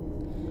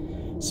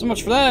 So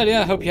much for that,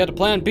 yeah. Hope you had a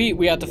plan B.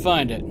 We had to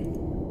find it.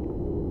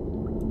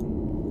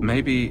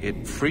 Maybe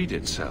it freed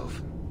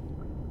itself.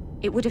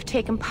 It would have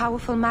taken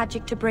powerful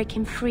magic to break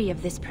him free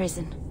of this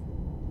prison.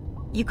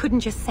 You couldn't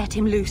just set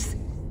him loose.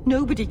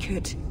 Nobody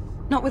could.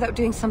 Not without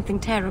doing something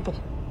terrible.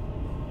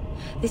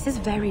 This is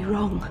very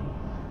wrong.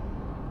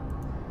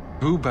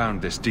 Who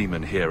bound this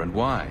demon here and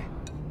why?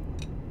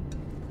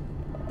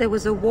 There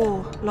was a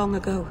war long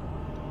ago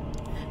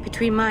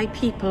between my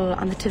people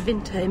and the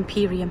Tevinter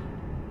Imperium.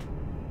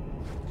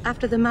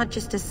 After the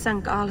Magisters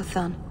sunk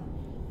Arlathan,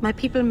 my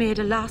people made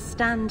a last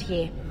stand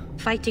here,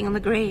 fighting on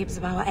the graves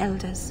of our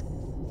elders.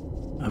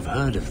 I've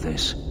heard of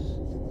this.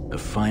 A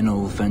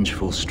final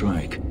vengeful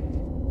strike.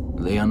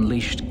 They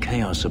unleashed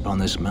chaos upon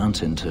this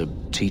mountain to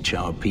teach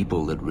our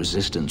people that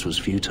resistance was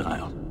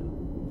futile.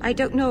 I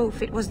don't know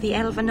if it was the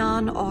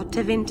Elvenan or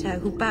Tevinter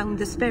who bound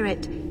the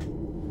spirit,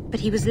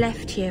 but he was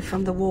left here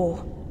from the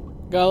war.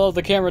 Gotta love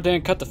the camera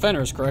didn't cut the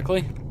fenders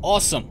correctly.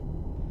 Awesome.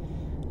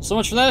 So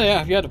much for that,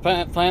 yeah. If you had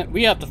to plant,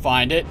 we have to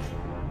find it.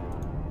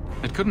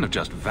 It couldn't have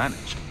just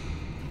vanished.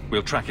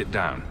 We'll track it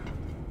down.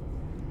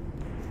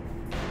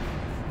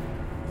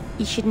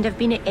 He shouldn't have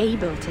been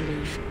able to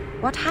leave.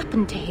 What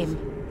happened to him?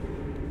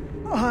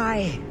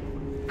 I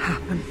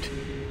happened.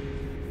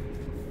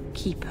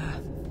 Keeper.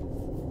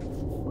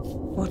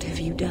 What have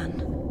you done?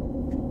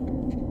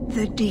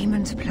 The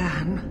demon's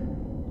plan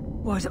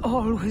was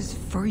always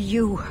for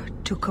you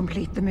to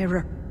complete the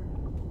mirror.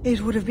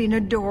 It would have been a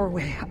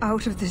doorway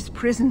out of this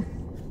prison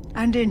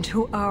and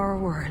into our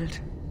world.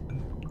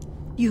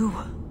 You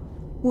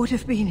would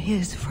have been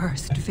his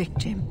first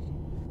victim.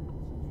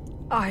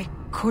 I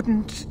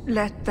couldn't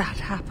let that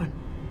happen,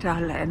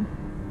 Dalen.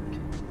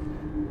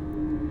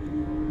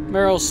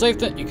 Meryl, safe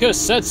that you could have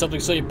said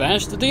something so you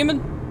banished the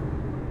demon?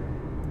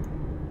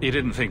 You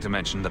didn't think to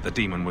mention that the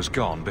demon was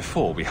gone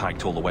before we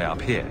hiked all the way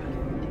up here.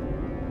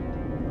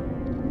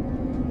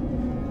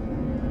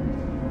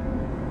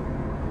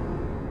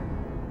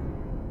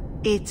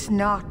 It's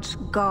not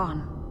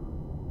gone.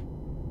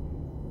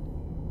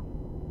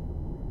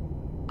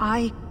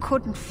 I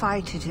couldn't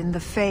fight it in the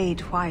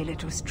Fade while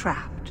it was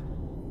trapped.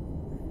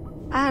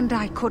 And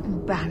I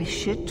couldn't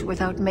banish it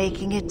without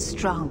making it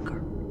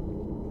stronger.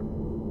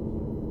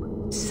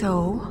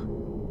 So,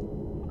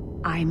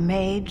 I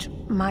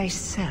made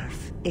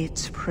myself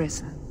its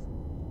prison.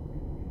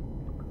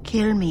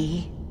 Kill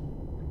me,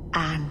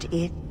 and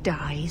it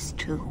dies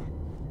too.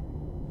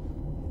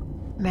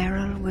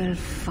 Meryl will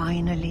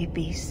finally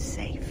be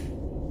safe.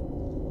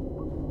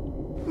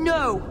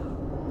 No!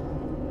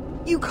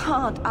 You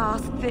can't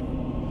ask that.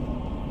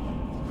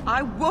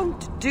 I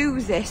won't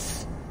do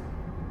this.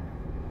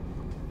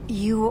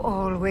 You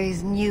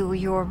always knew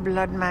your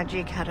blood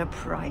magic had a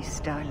price,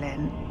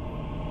 darling.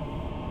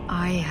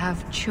 I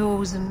have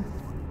chosen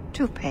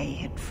to pay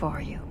it for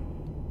you.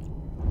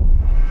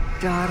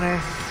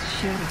 Dareth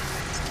Sheriff.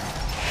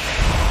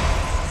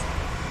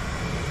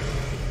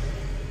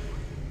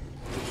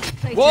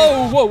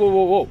 Whoa, whoa, whoa,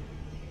 whoa, whoa.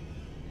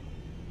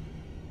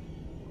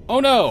 Oh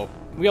no,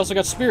 we also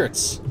got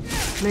spirits.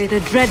 May the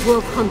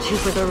Dreadwolf hunt you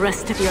for the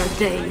rest of your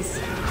days.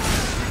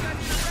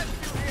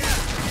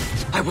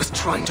 I was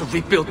trying to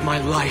rebuild my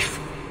life.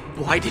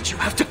 Why did you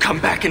have to come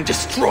back and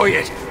destroy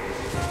it?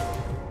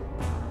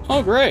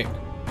 Oh, great.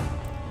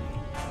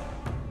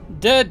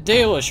 Dead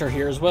Dalish are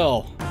here as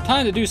well.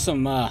 Time to do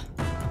some,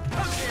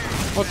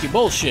 lucky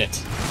bullshit.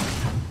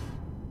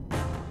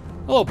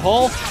 Hello,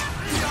 Paul.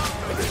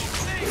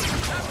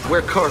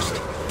 We're cursed,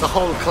 the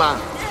whole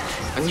clan.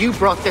 And you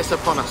brought this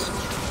upon us.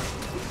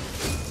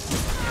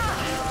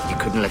 You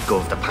couldn't let go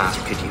of the past,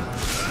 could you?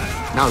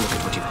 Now look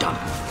at what you've done.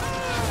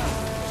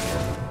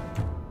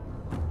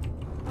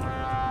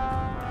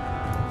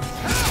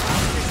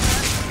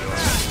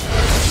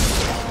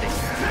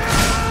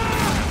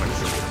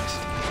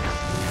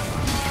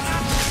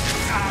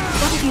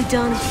 What have you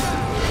done?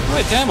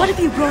 Wait, damn. What have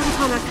you brought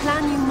upon our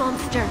clan, you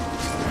monster?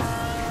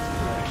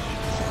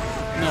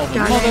 No, the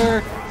Darling,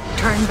 mother.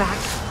 Turn back.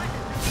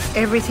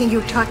 Everything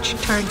you touch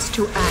turns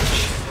to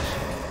ash.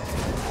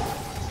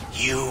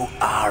 You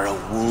are a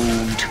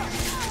wound,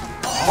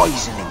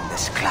 poisoning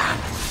this clan.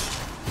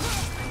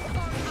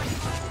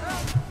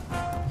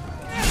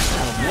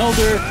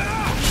 Elder.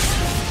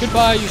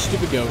 Goodbye, you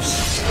stupid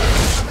ghost.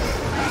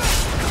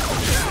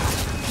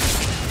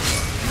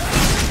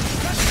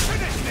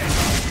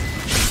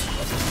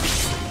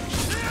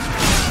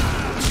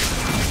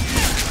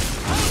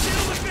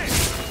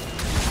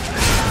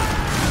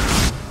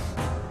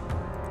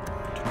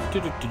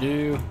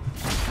 Do-do-do-do.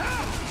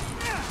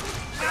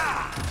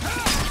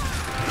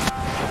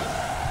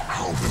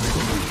 How many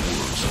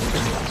words and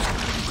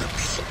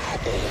lips are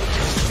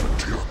all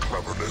to your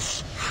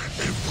cleverness?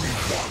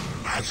 Everyone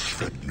has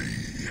fed me.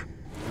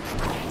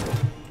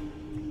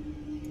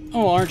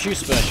 Oh, aren't you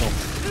special?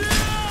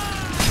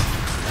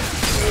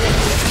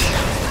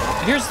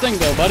 Here's the thing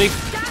though, buddy.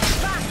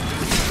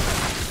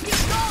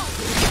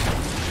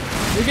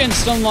 You're getting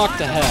stunlocked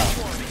to hell.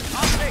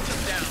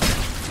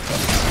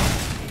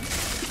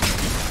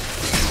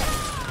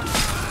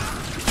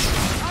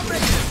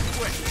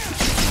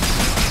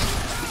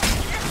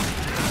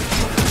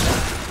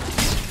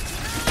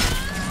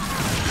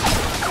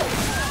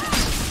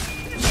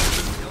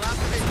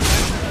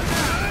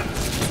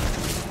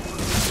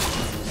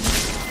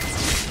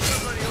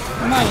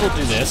 Might as well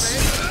do this.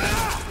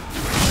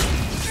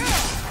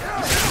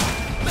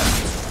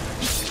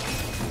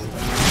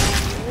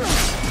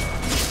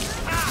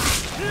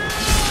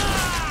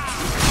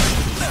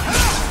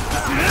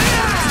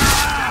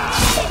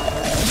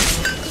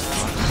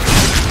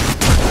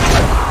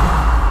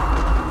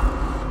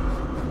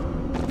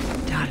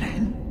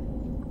 Darling.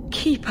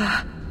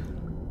 Keeper.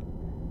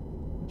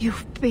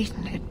 You've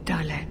beaten it,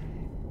 darling.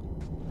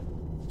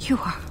 You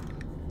are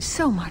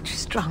so much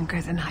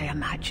stronger than I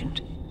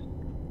imagined.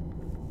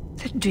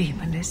 The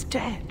demon is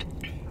dead.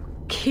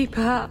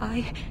 Keeper,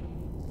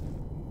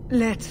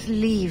 Let's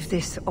leave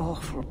this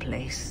awful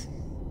place.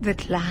 The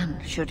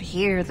clan should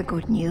hear the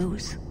good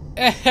news.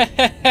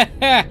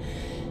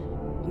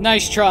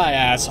 Nice try,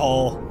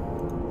 asshole.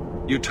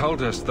 You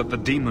told us that the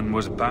demon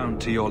was bound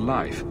to your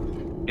life.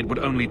 It would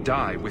only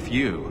die with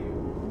you.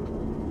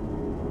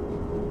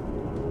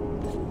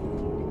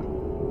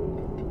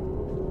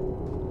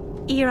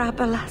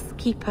 Irabalas,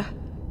 Keeper.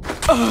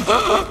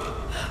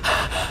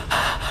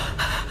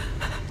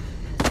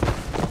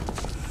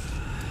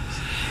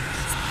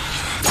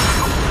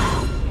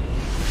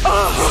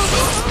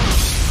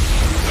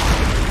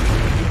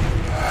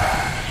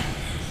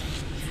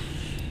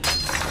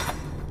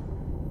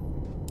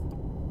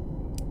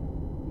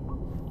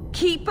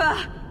 Keeper!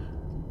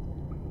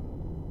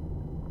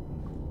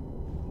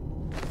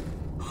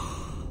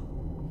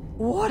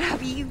 What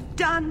have you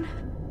done?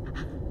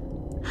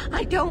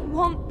 I don't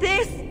want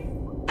this!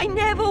 I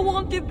never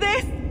wanted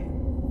this!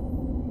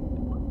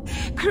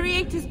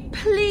 Creators,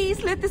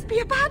 please let this be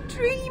a bad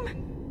dream!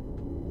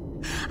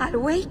 I'll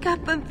wake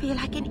up and feel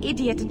like an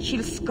idiot and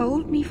she'll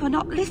scold me for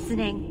not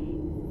listening.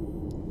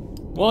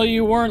 Well,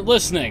 you weren't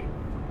listening.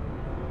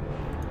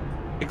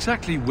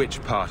 Exactly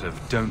which part of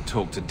don't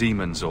talk to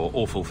demons or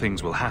awful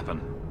things will happen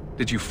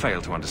did you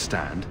fail to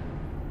understand?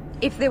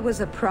 If there was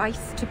a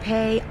price to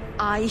pay,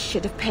 I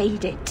should have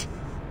paid it.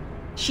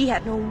 She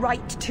had no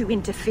right to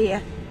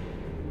interfere.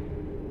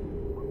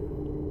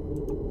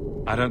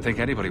 I don't think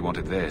anybody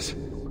wanted this.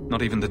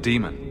 Not even the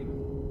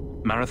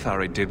demon.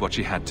 Marathari did what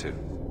she had to.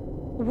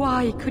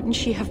 Why couldn't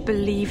she have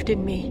believed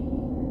in me?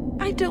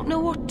 I don't know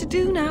what to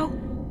do now.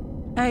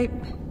 I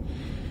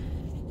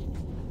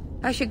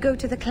should go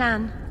to the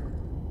clan.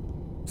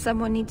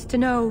 Someone needs to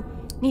know,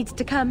 needs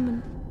to come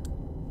and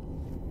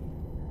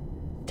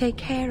take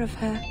care of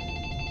her.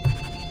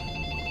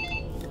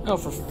 Oh,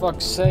 for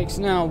fuck's sakes,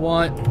 now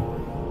what?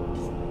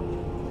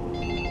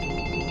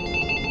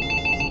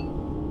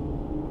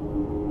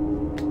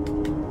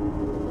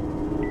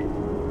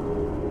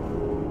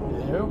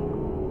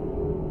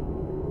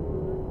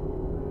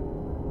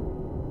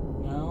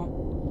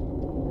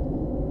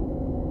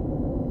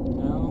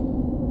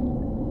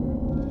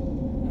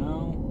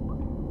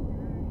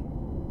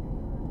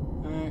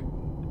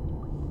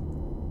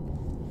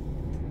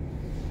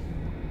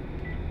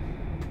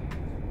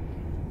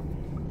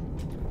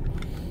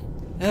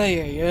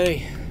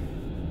 Ay.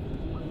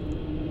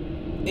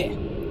 Yeah.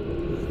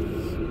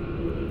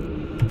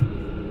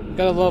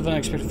 Gotta love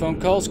unexpected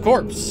phone calls.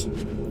 Corpse.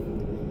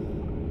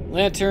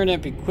 Lantern,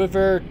 empty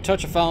quiver,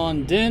 touch of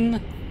Fallon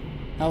Din.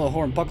 Hollow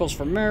horn buckles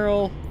for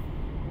Meryl.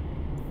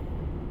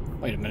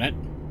 Wait a minute.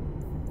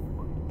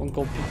 One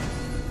gold piece.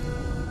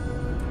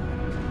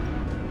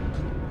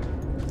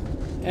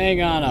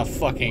 Hang on a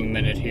fucking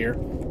minute here.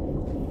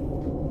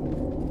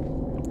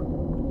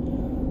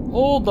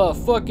 Hold the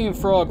fucking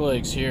frog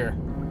legs here.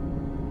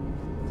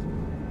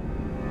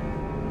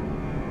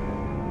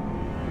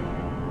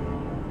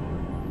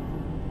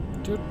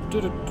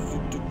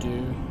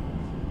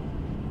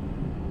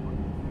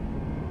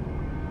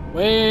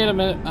 Wait a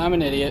minute, I'm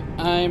an idiot.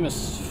 I'm a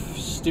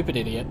stupid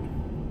idiot.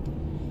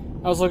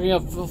 I was looking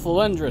up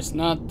Felendris,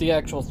 not the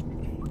actual...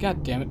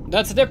 God damn it.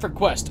 That's a different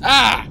quest.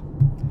 Ah!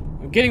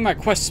 I'm getting my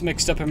quests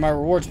mixed up and my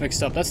rewards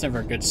mixed up. That's never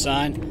a good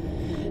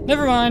sign.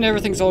 Never mind,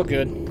 everything's all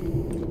good.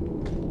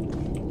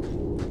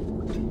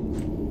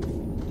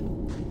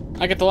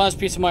 I get the last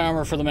piece of my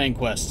armor for the main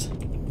quest.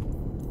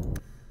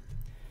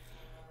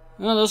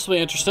 Well, this will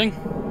be interesting.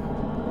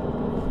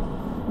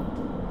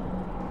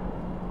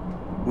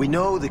 We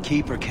know the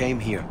Keeper came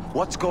here.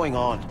 What's going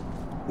on?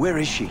 Where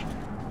is she?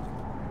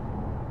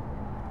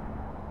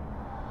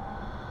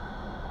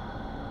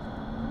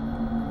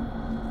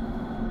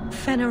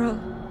 Fenriril.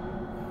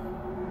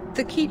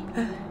 The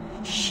Keeper.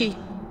 She...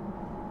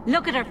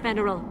 Look at her,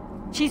 Fenriril.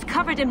 She's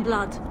covered in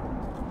blood.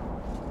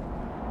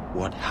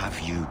 What have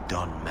you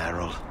done,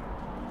 Meryl?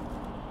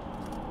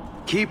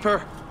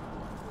 Keeper?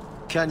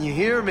 Can you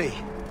hear me?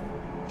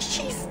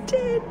 She's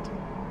dead.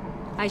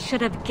 I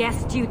should have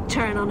guessed you'd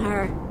turn on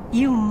her.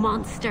 You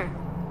monster.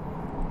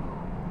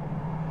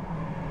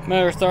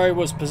 Marathari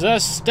was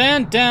possessed.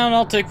 Stand down,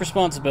 I'll take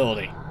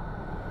responsibility.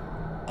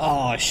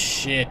 Oh,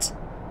 shit.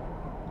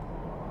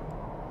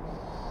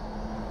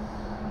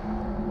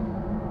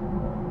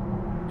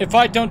 If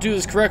I don't do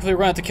this correctly, we're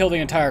going to have to kill the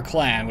entire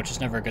clan, which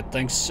is never a good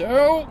thing,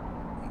 so...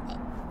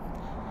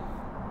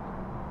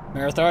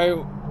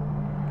 Marathari...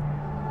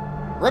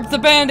 Rip the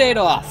band-aid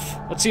off!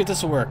 Let's see if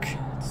this will work.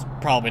 It's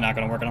probably not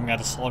going to work, and I'm going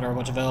to have to slaughter a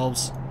bunch of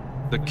elves.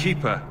 The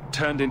Keeper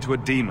turned into a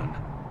demon.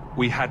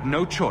 We had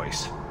no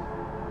choice.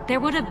 There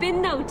would have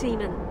been no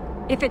demon,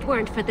 if it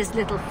weren't for this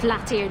little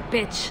flat-eared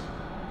bitch.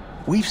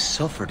 We've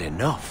suffered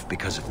enough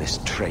because of this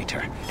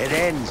traitor. It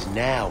ends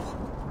now.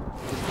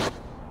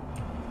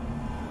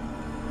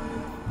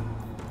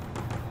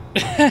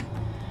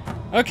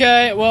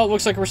 Okay, well, it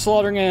looks like we're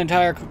slaughtering an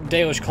entire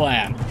Dalish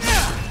clan.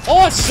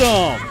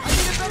 Awesome!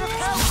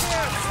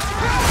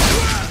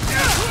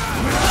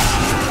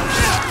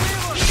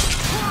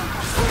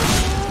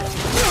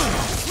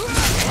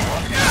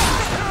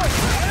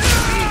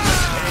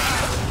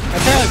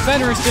 Apparently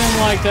Fenris didn't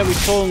like that we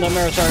told him that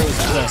Marathari was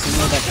possessed, even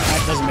though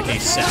that doesn't make any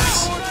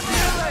sense.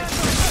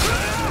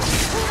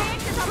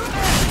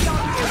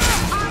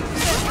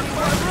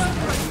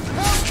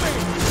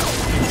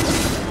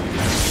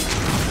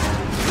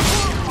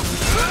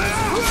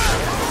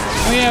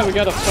 Oh yeah, we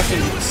got a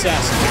fucking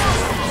assassin.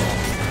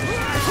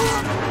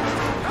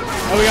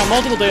 Oh, we got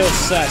multiple Dalish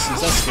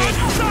assassins, that's good.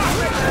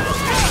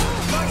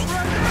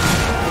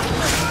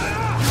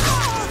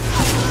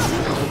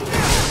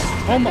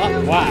 Oh my,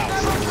 wow.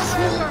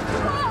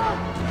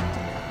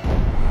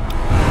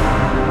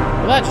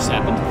 Well, that just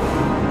happened.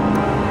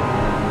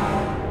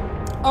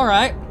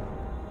 Alright.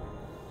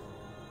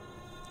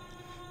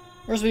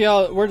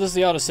 Where does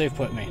the autosave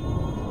put me?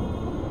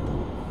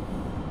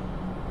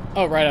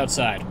 Oh, right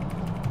outside.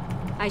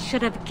 I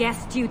should have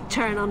guessed you'd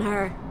turn on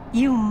her.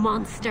 You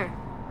monster.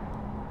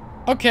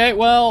 Okay,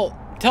 well,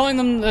 telling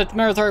them that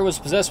Marathari was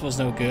possessed was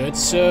no good,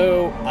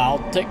 so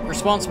I'll take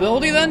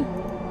responsibility then?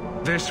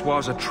 This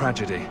was a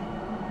tragedy.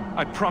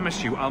 I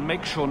promise you, I'll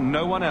make sure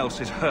no one else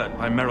is hurt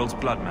by Meryl's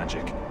blood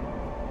magic.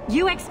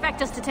 You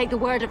expect us to take the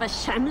word of a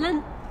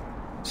Shemlin?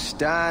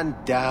 Stand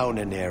down,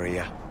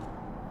 Aneria.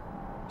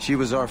 She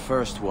was our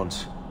first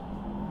once.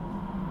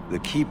 The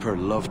Keeper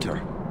loved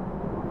her.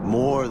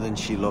 More than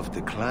she loved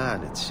the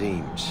clan, it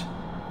seems.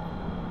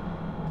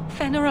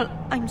 Fenriril,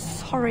 I'm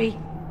sorry.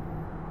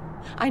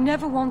 I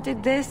never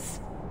wanted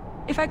this.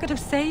 If I could have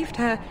saved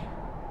her,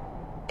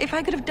 if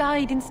I could have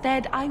died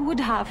instead, I would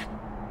have.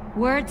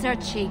 Words are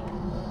cheap.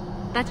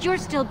 That you're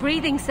still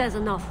breathing says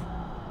enough.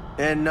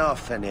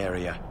 Enough,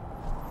 Aneria.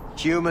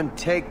 Human,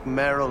 take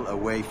Meryl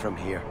away from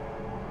here.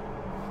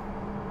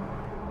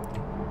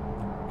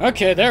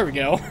 Okay, there we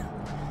go.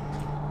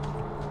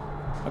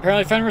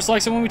 Apparently Fenris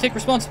likes it when we take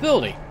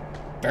responsibility.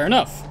 Fair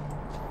enough.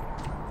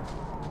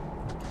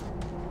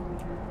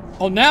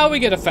 Oh, now we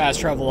get a fast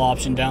travel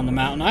option down the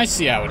mountain. I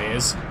see how it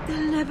is.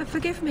 They'll never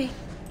forgive me.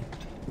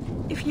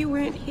 If you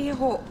weren't here,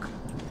 Hawke,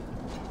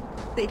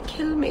 they'd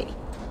kill me.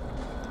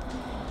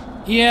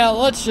 Yeah,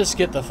 let's just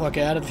get the fuck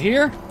out of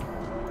here.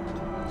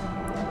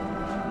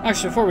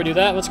 Actually, before we do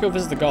that, let's go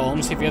visit the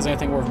Golem, see if he has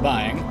anything worth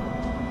buying.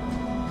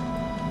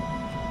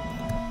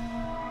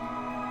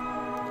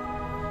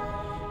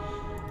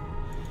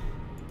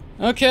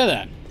 Okay,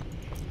 then.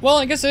 Well,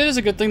 I guess it is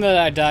a good thing that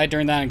I died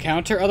during that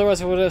encounter,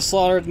 otherwise I would have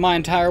slaughtered my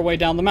entire way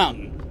down the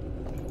mountain.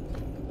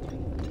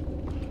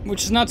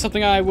 Which is not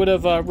something I would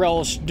have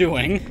relished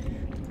doing.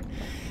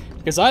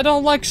 Because I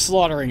don't like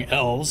slaughtering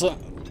elves,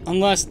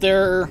 unless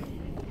they're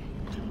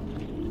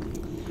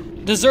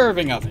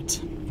deserving of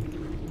it.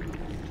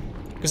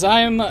 Because I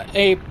am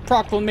a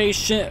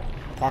proclamator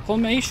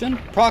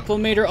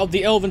of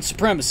the elven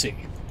supremacy.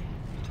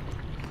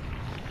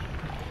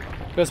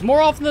 Because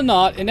more often than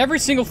not, in every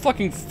single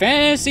fucking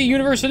fantasy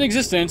universe in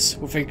existence,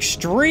 with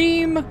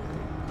extreme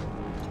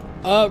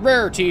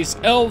rarities,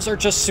 elves are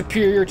just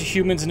superior to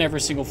humans in every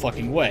single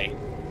fucking way.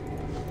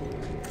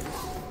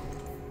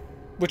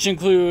 Which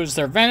includes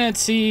their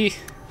vanity,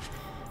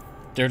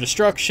 their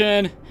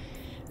destruction,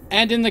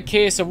 and in the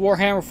case of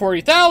Warhammer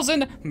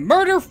 40,000,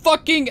 murder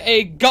fucking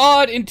a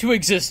god into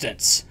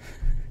existence.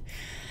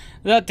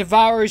 That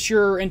devours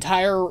your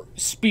entire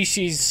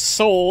species'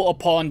 soul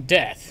upon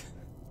death.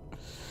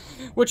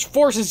 Which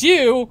forces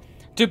you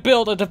to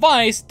build a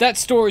device that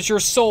stores your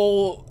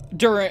soul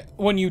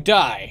when you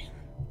die.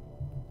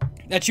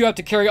 That you have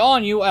to carry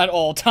on you at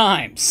all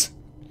times.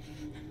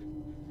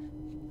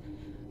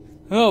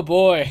 Oh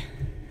boy.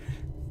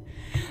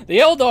 The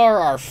Eldar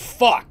are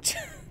fucked.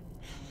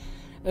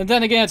 And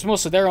then again, it's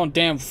mostly their own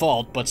damn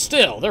fault, but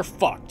still, they're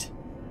fucked.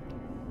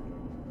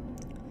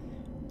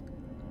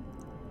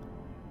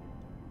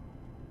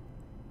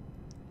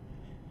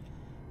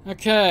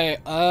 Okay,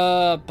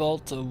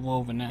 bolt of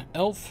woven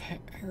elf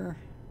hair.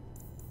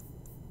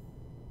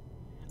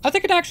 I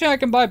think I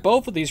can buy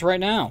both of these right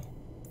now.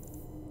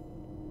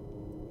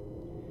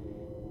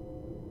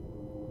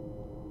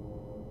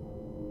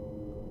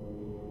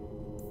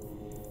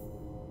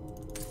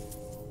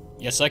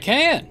 Yes, I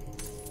can.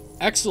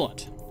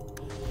 Excellent.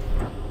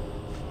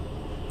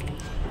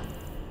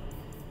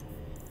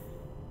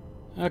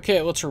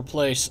 Okay, let's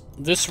replace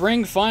this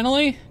ring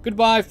finally.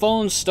 Goodbye,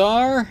 fallen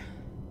star.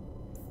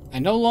 I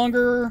no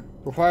longer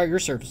require your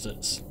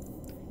services.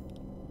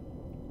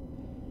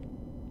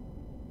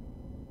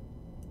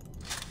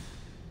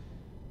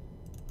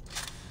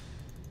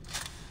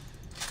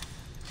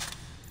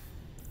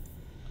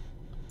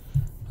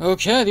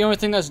 Okay, the only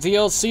thing that's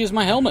DLC is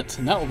my helmet,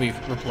 and that will be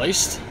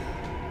replaced.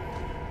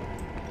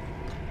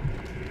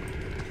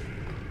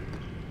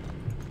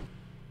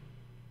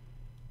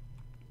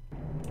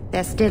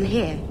 They're still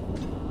here.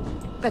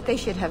 But they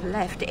should have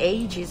left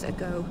ages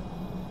ago.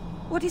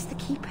 What is the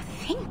Keeper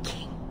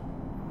thinking?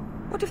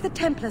 What if the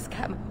Templars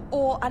come,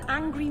 or an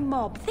angry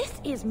mob? This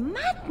is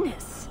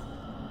madness!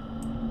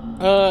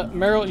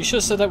 Meryl, you should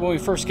have said that when we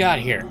first got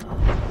here.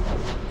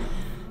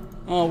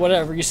 Oh,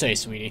 whatever you say,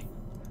 sweetie.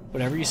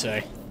 Whatever you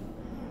say.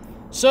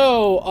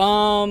 So,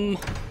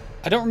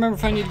 I don't remember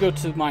if I need to go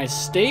to my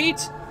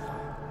estate,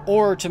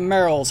 or to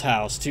Meryl's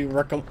house to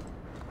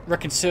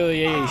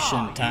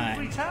reconciliation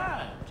time. You've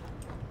returned.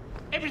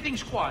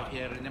 Everything's quiet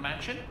here in the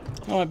mansion.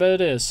 Oh, I bet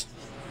it is.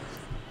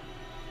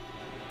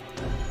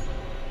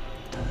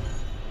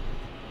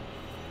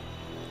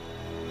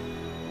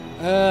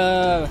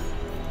 Yeah,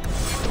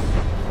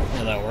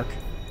 that'll work.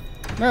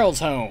 Meryl's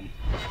home.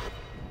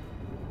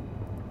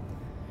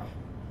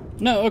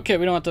 No, okay,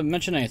 we don't have to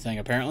mention anything,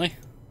 apparently.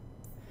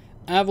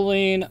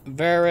 Aveline,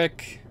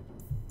 Varric...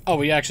 Oh,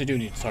 we actually do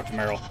need to talk to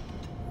Meryl.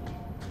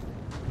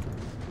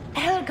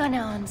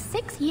 Elganon,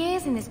 6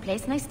 years in this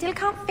place and I still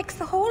can't fix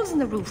the holes in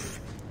the roof.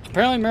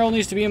 Apparently Meryl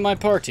needs to be in my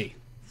party.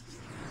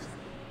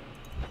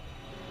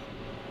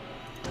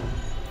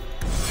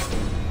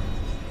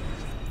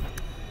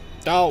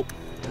 Oh.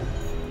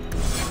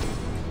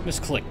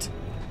 Misclicked.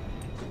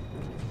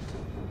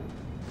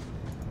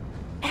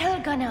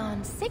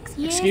 Elganon, 6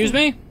 years... Excuse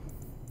me?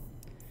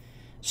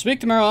 Speak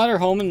to Meryl at her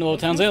home in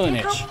Lowtown's Alienage.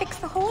 I can't fix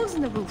the holes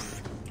in the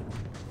roof.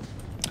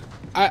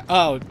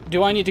 Oh,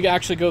 do I need to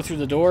actually go through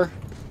the door?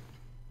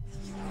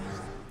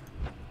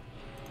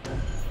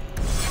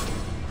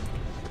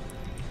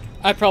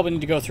 I probably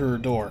need to go through her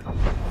door.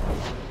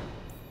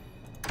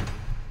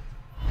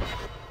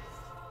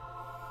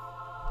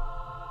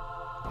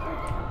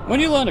 When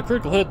you land a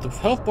critical hit, the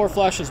health bar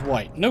flashes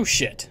white. No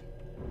shit.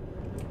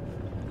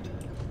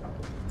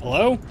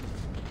 Hello?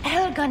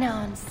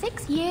 Elganon,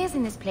 6 years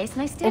in this place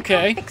and I still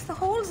can't fix the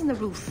holes in the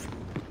roof.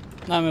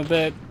 I'm a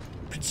bit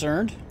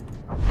concerned.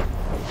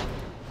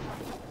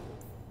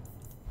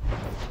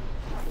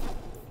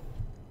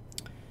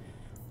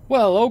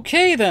 Well,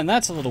 okay then.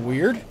 That's a little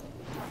weird.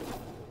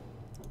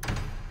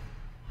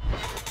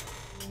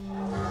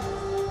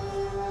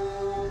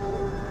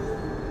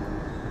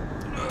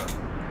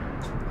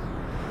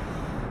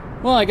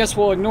 Well, I guess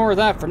we'll ignore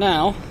that for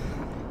now.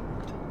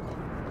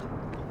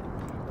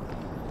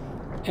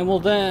 And we'll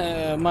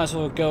then, might as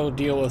well go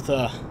deal with,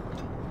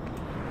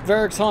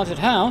 Varric's haunted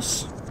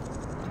house.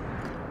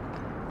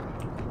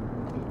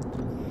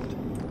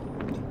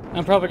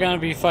 I'm probably gonna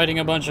be fighting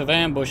a bunch of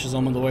ambushes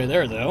on the way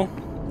there, though.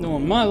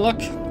 Knowing my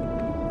luck.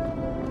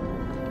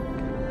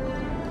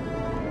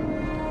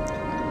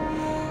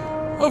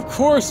 Of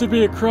course it'd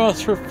be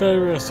across for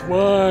Ferris.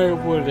 Why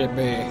would it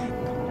be?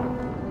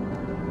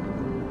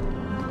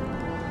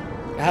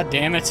 God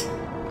damn it.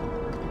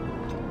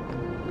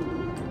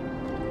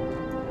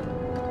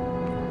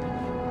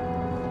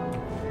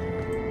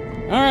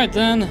 Alright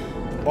then.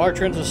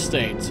 Bartrand's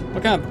estate.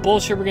 What kind of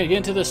bullshit we're gonna get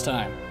into this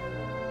time?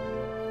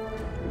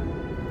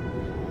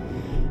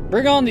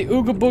 Bring on the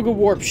Ooga Booga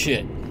Warp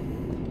shit.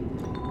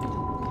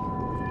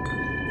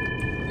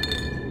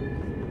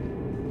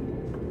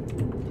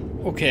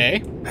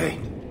 Okay. Hey,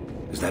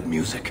 is that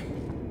music?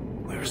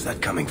 Where is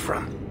that coming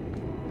from?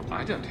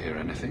 I don't hear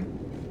anything.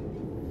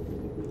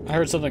 I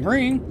heard something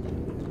ring.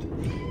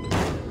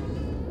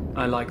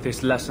 I like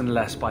this less and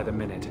less by the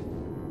minute.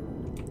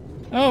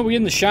 Oh, we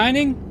in The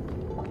Shining?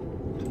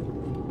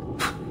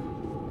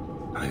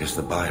 I guess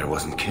the buyer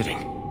wasn't kidding.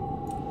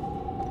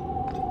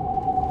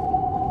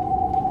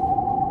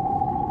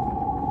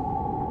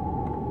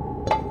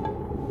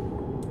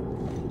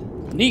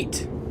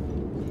 Neat.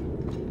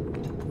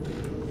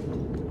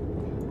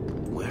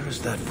 Where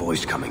is that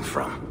voice coming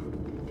from?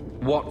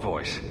 What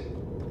voice?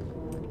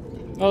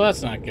 Oh,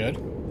 that's not good.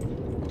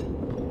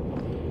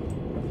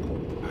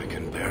 I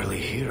can barely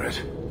hear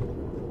it.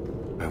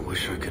 I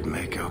wish I could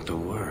make out the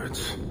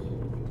words.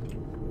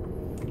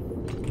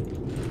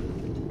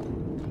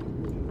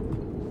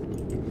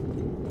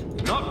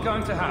 Not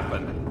going to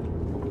happen.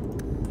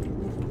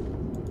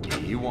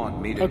 You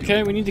want me to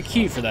Okay, we need the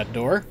key for that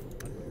door.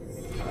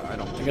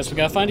 I guess we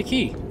gotta find a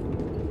key.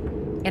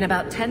 In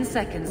about 10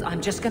 seconds,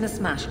 I'm just gonna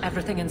smash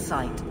everything in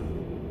sight.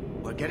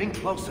 We're getting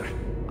closer.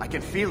 I can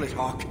feel it,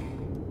 Hawk.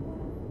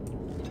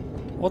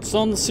 What's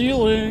on the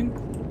ceiling?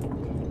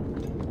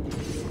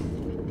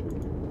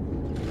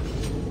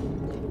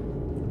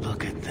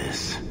 Look at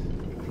this.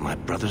 My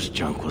brother's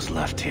junk was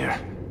left here.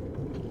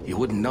 You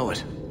wouldn't know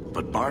it,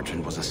 but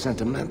Bartrand was a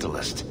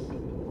sentimentalist.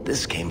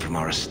 This came from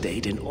our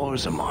estate in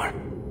Orzammar.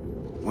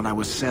 When I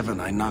was 7,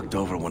 I knocked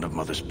over one of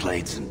Mother's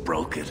plates and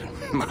broke it.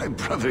 My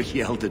brother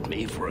yelled at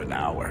me for an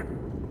hour.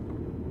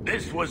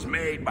 This was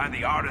made by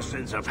the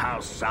artisans of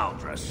House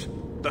Saldras.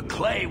 The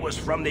clay was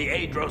from the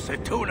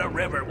Adros-Etuna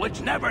River,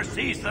 which never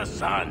sees the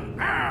sun.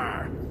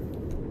 Arr!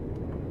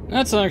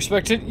 That's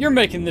unexpected. You're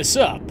making this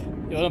up.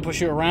 You let him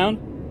push you around?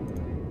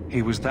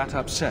 He was that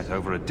upset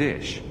over a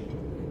dish.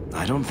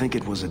 I don't think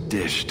it was a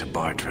dish to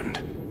Bartrand.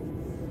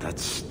 That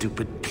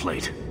stupid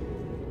plate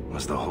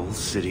was the whole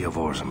city of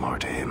Orzammar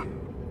to him.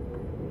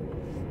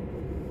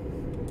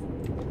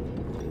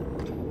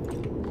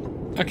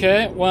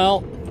 Okay,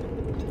 well...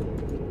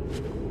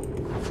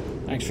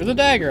 Thanks for the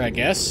dagger, I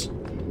guess.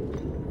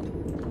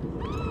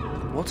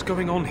 What's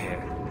going on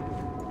here?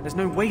 There's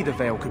no way the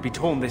veil could be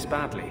torn this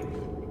badly.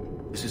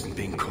 This isn't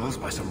being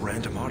caused by some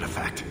random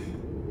artifact.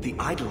 The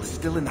idol is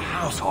still in the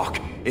house, Hawk.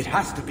 It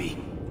has to be.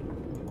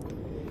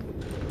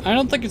 I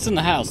don't think it's in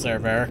the house there,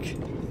 Varric.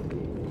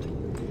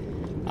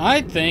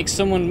 I think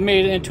someone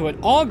made it into an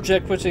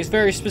object which a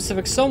very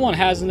specific someone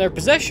has in their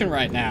possession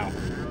right now.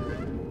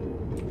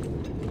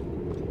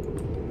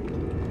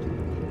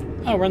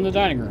 Oh, we're in the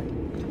dining room.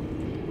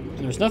 And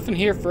there's nothing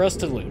here for us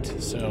to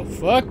loot, so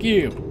fuck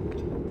you.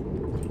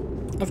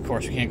 Of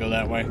course we can't go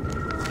that way.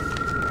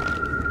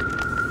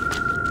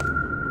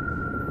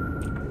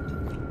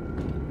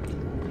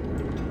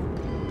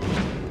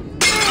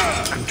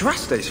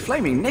 Andraste's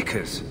flaming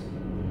knickers.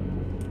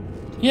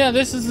 Yeah,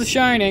 this is The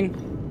Shining.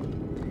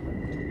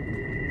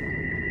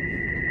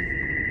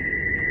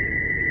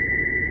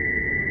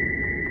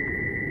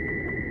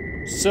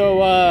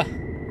 So,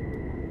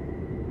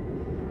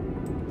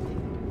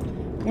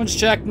 when's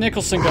Jack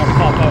Nicholson gonna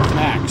pop out with an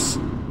axe?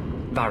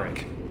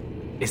 Varric,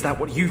 is that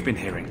what you've been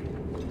hearing?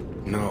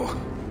 No.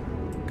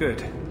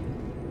 Good.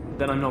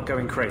 Then I'm not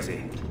going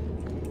crazy.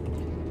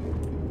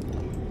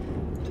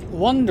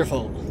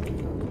 Wonderful.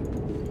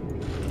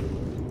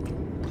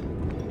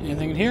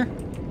 Anything in here?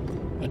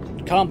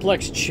 A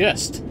complex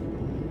chest.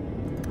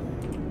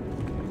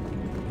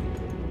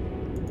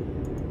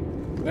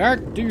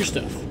 Varric, do your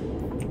stuff.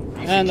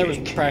 And there was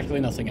practically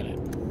nothing in it.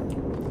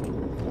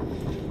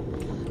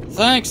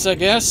 Thanks, I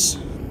guess.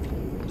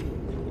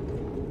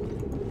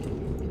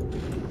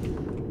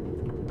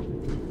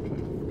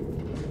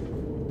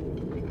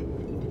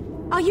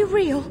 Are you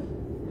real?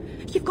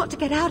 You've got to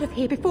get out of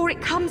here before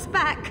it comes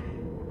back.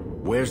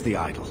 Where's the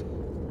idol?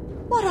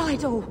 What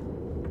idol?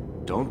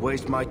 Don't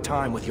waste my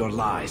time with your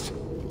lies.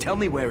 Tell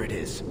me where it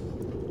is.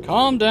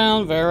 Calm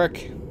down,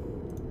 Varric.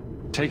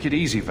 Take it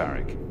easy,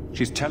 Varric.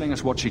 She's telling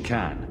us what she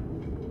can.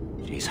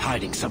 She's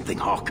hiding something,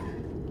 Hawk.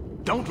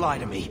 Don't lie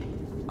to me.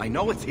 I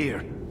know it's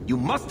here. You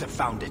must have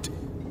found it.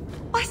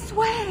 I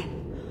swear.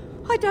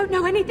 I don't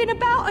know anything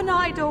about an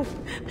idol.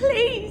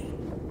 Please.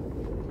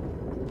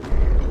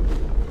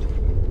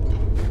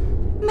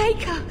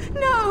 Maker,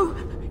 no!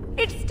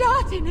 It's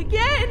starting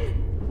again!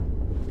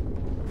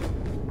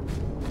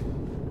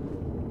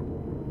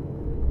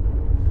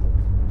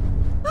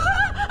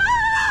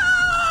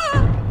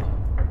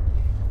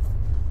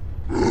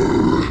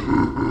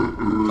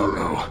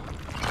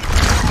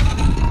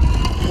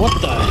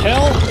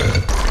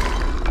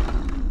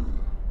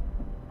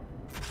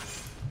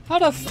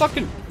 What a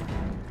fucking...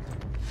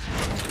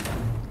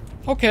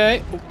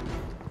 Okay.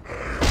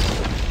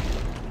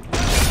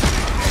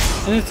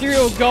 An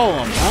ethereal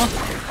golem, huh?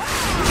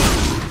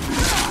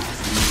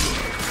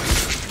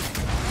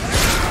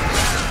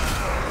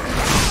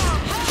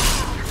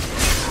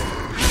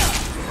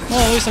 Well,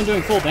 at least I'm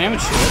doing full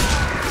damage to it.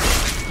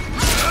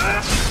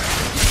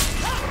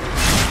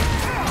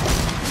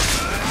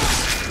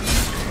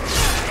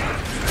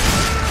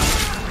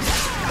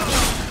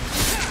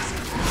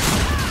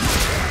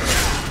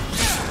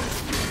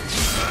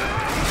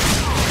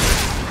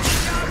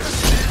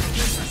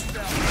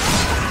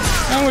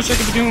 I wish I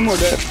could be doing more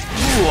damage.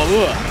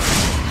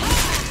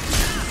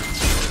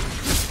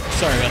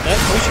 Sorry about that.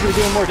 I wish I could be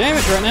doing more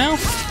damage right now.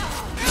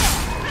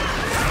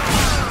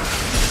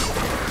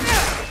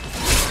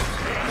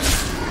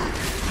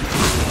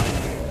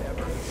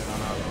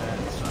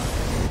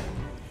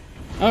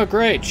 Oh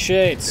great,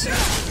 shades.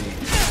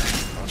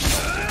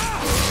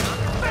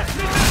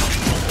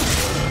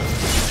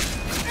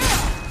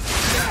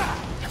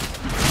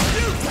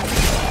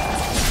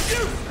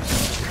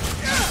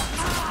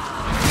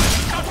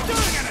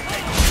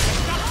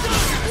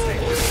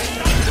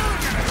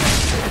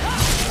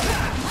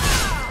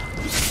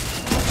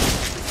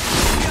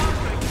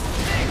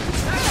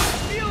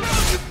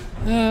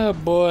 Oh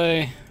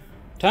boy.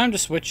 Time to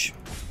switch.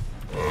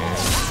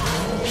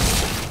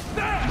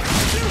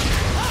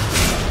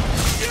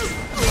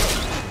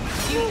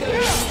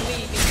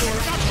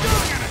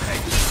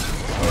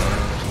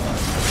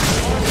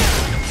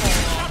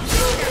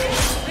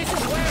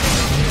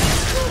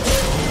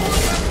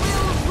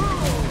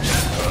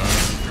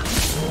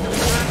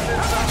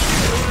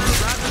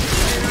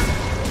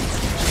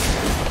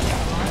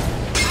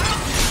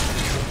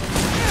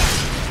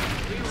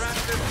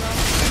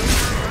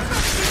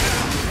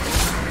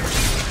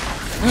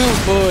 Oh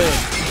boy.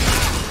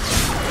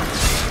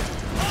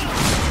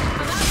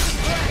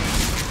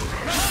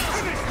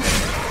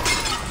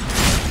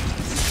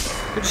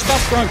 Could you stop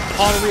throwing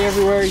pottery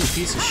everywhere, you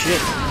piece of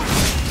shit?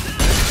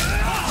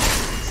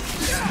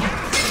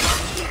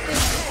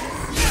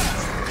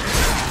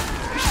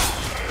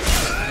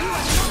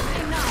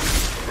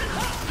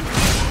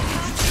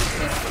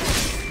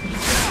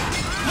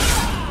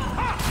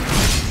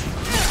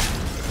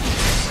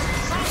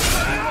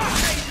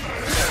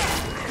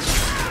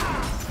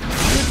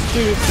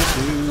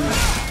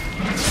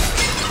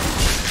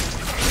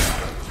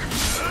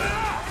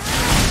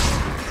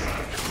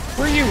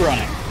 Where are you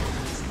running?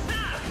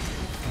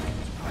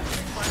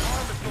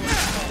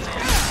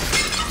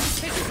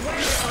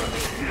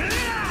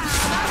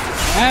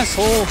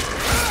 Asshole!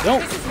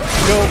 Don't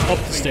go up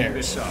the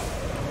stairs.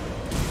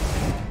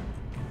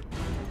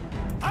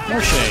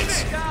 More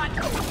shades.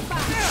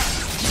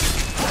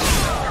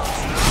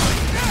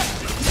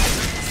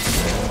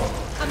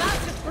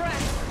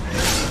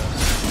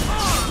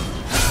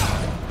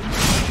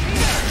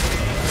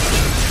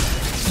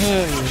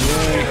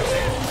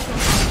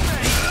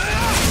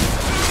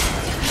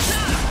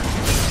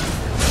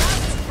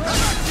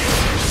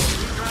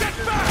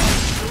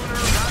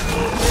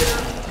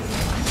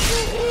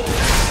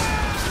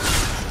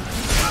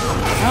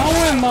 How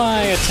am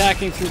I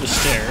attacking through the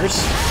stairs?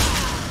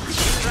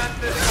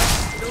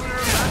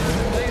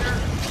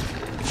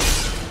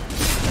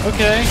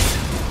 Okay.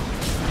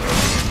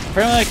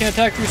 Apparently I can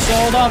attack through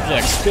solid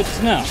objects. Good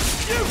to know.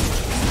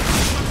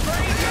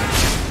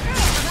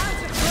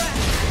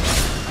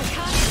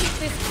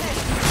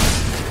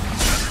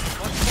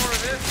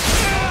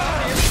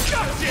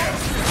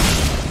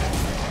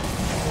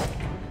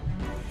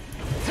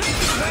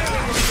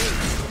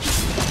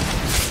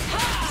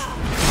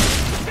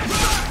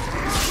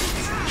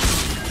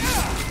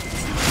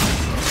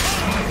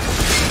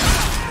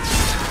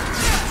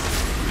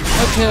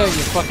 Okay, you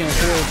fucking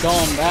ethereal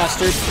golem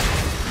bastard.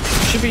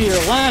 Should be your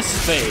last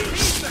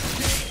phase.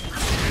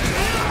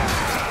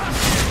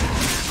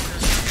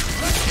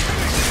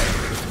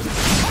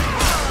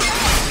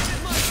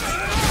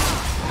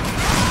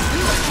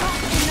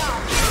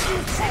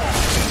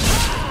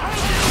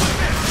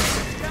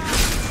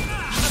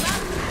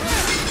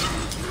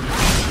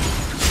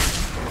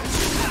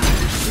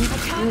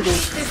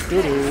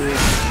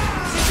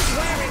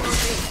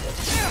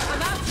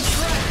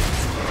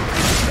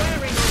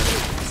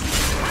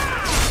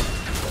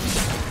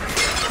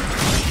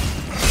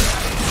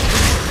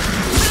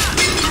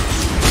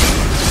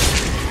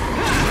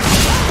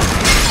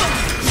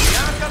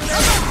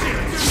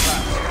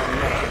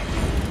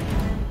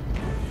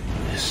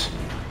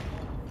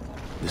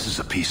 This is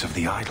a piece of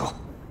the idol.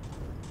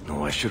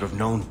 No, I should have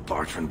known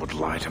Bartrand would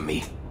lie to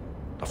me.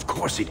 Of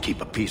course he'd keep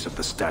a piece of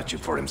the statue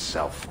for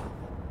himself.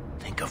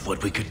 Think of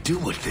what we could do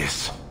with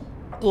this.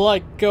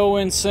 Like go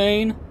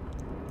insane?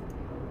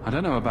 I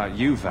don't know about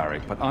you,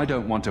 Varric, but I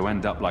don't want to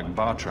end up like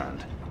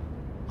Bartrand.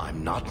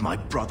 I'm not my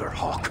brother,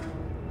 Hawke.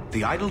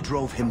 The idol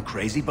drove him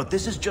crazy, but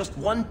this is just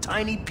one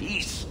tiny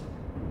piece.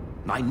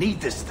 I need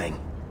this thing.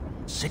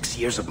 6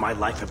 years of my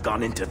life have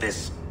gone into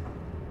this.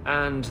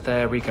 And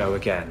there we go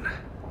again.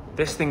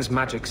 This thing's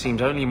magic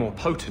seemed only more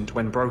potent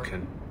when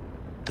broken.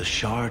 The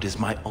shard is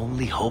my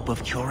only hope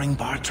of curing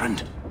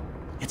Bartrand.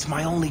 It's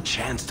my only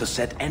chance to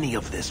set any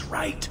of this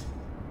right.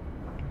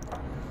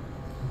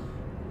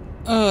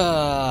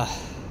 My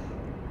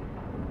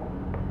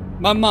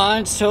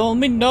mind's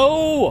telling me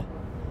no!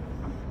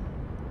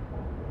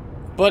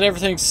 But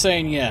everything's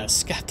saying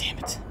yes. God damn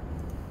it.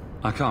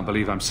 I can't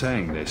believe I'm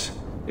saying this.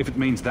 If it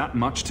means that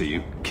much to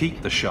you,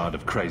 keep the Shard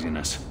of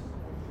Craziness.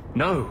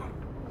 No.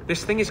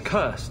 This thing is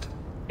cursed.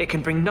 It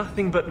can bring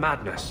nothing but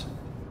madness.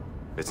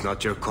 It's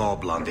not your call,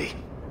 Blondie.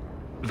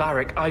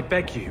 Varric, I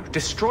beg you,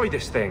 destroy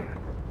this thing.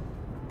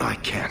 I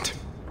can't.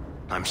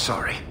 I'm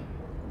sorry.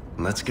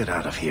 Let's get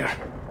out of here.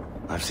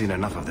 I've seen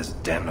enough of this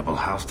damnable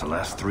house to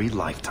last 3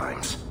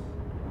 lifetimes.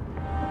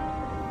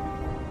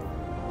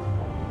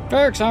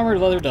 Varric's armored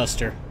leather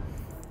duster.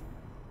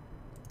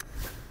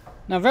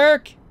 Now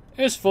Varric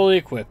is fully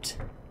equipped.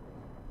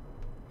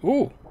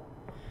 Ooh.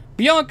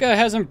 Bianca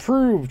has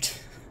improved.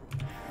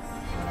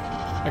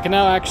 I can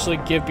now actually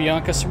give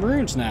Bianca some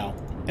runes now.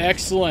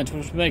 Excellent,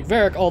 which will make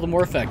Varric all the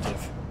more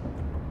effective.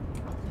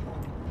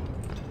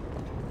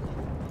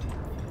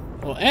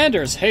 Well,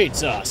 Anders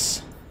hates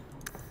us.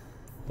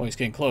 Well, he's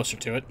getting closer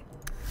to it.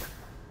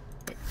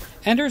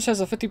 Anders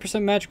has a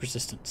 50% magic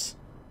resistance.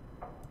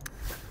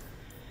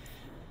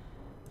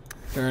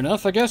 Fair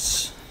enough, I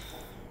guess.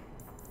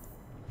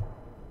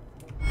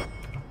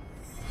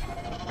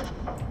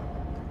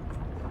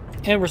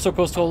 And we're so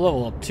close to a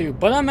level up, too.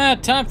 But I'm out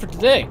of time for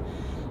today.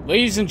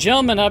 Ladies and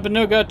gentlemen, I've been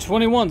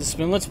NoGod21. This has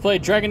been Let's Play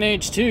Dragon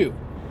Age 2.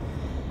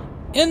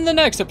 In the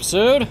next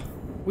episode,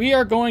 we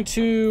are going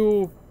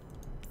to,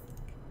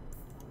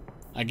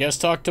 I guess,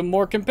 talk to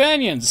more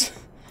companions.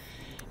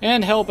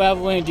 And help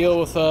Aveline deal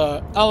with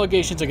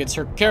allegations against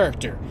her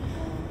character.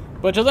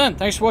 But till then,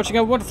 thanks for watching.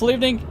 Have a wonderful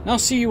evening, and I'll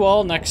see you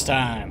all next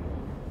time.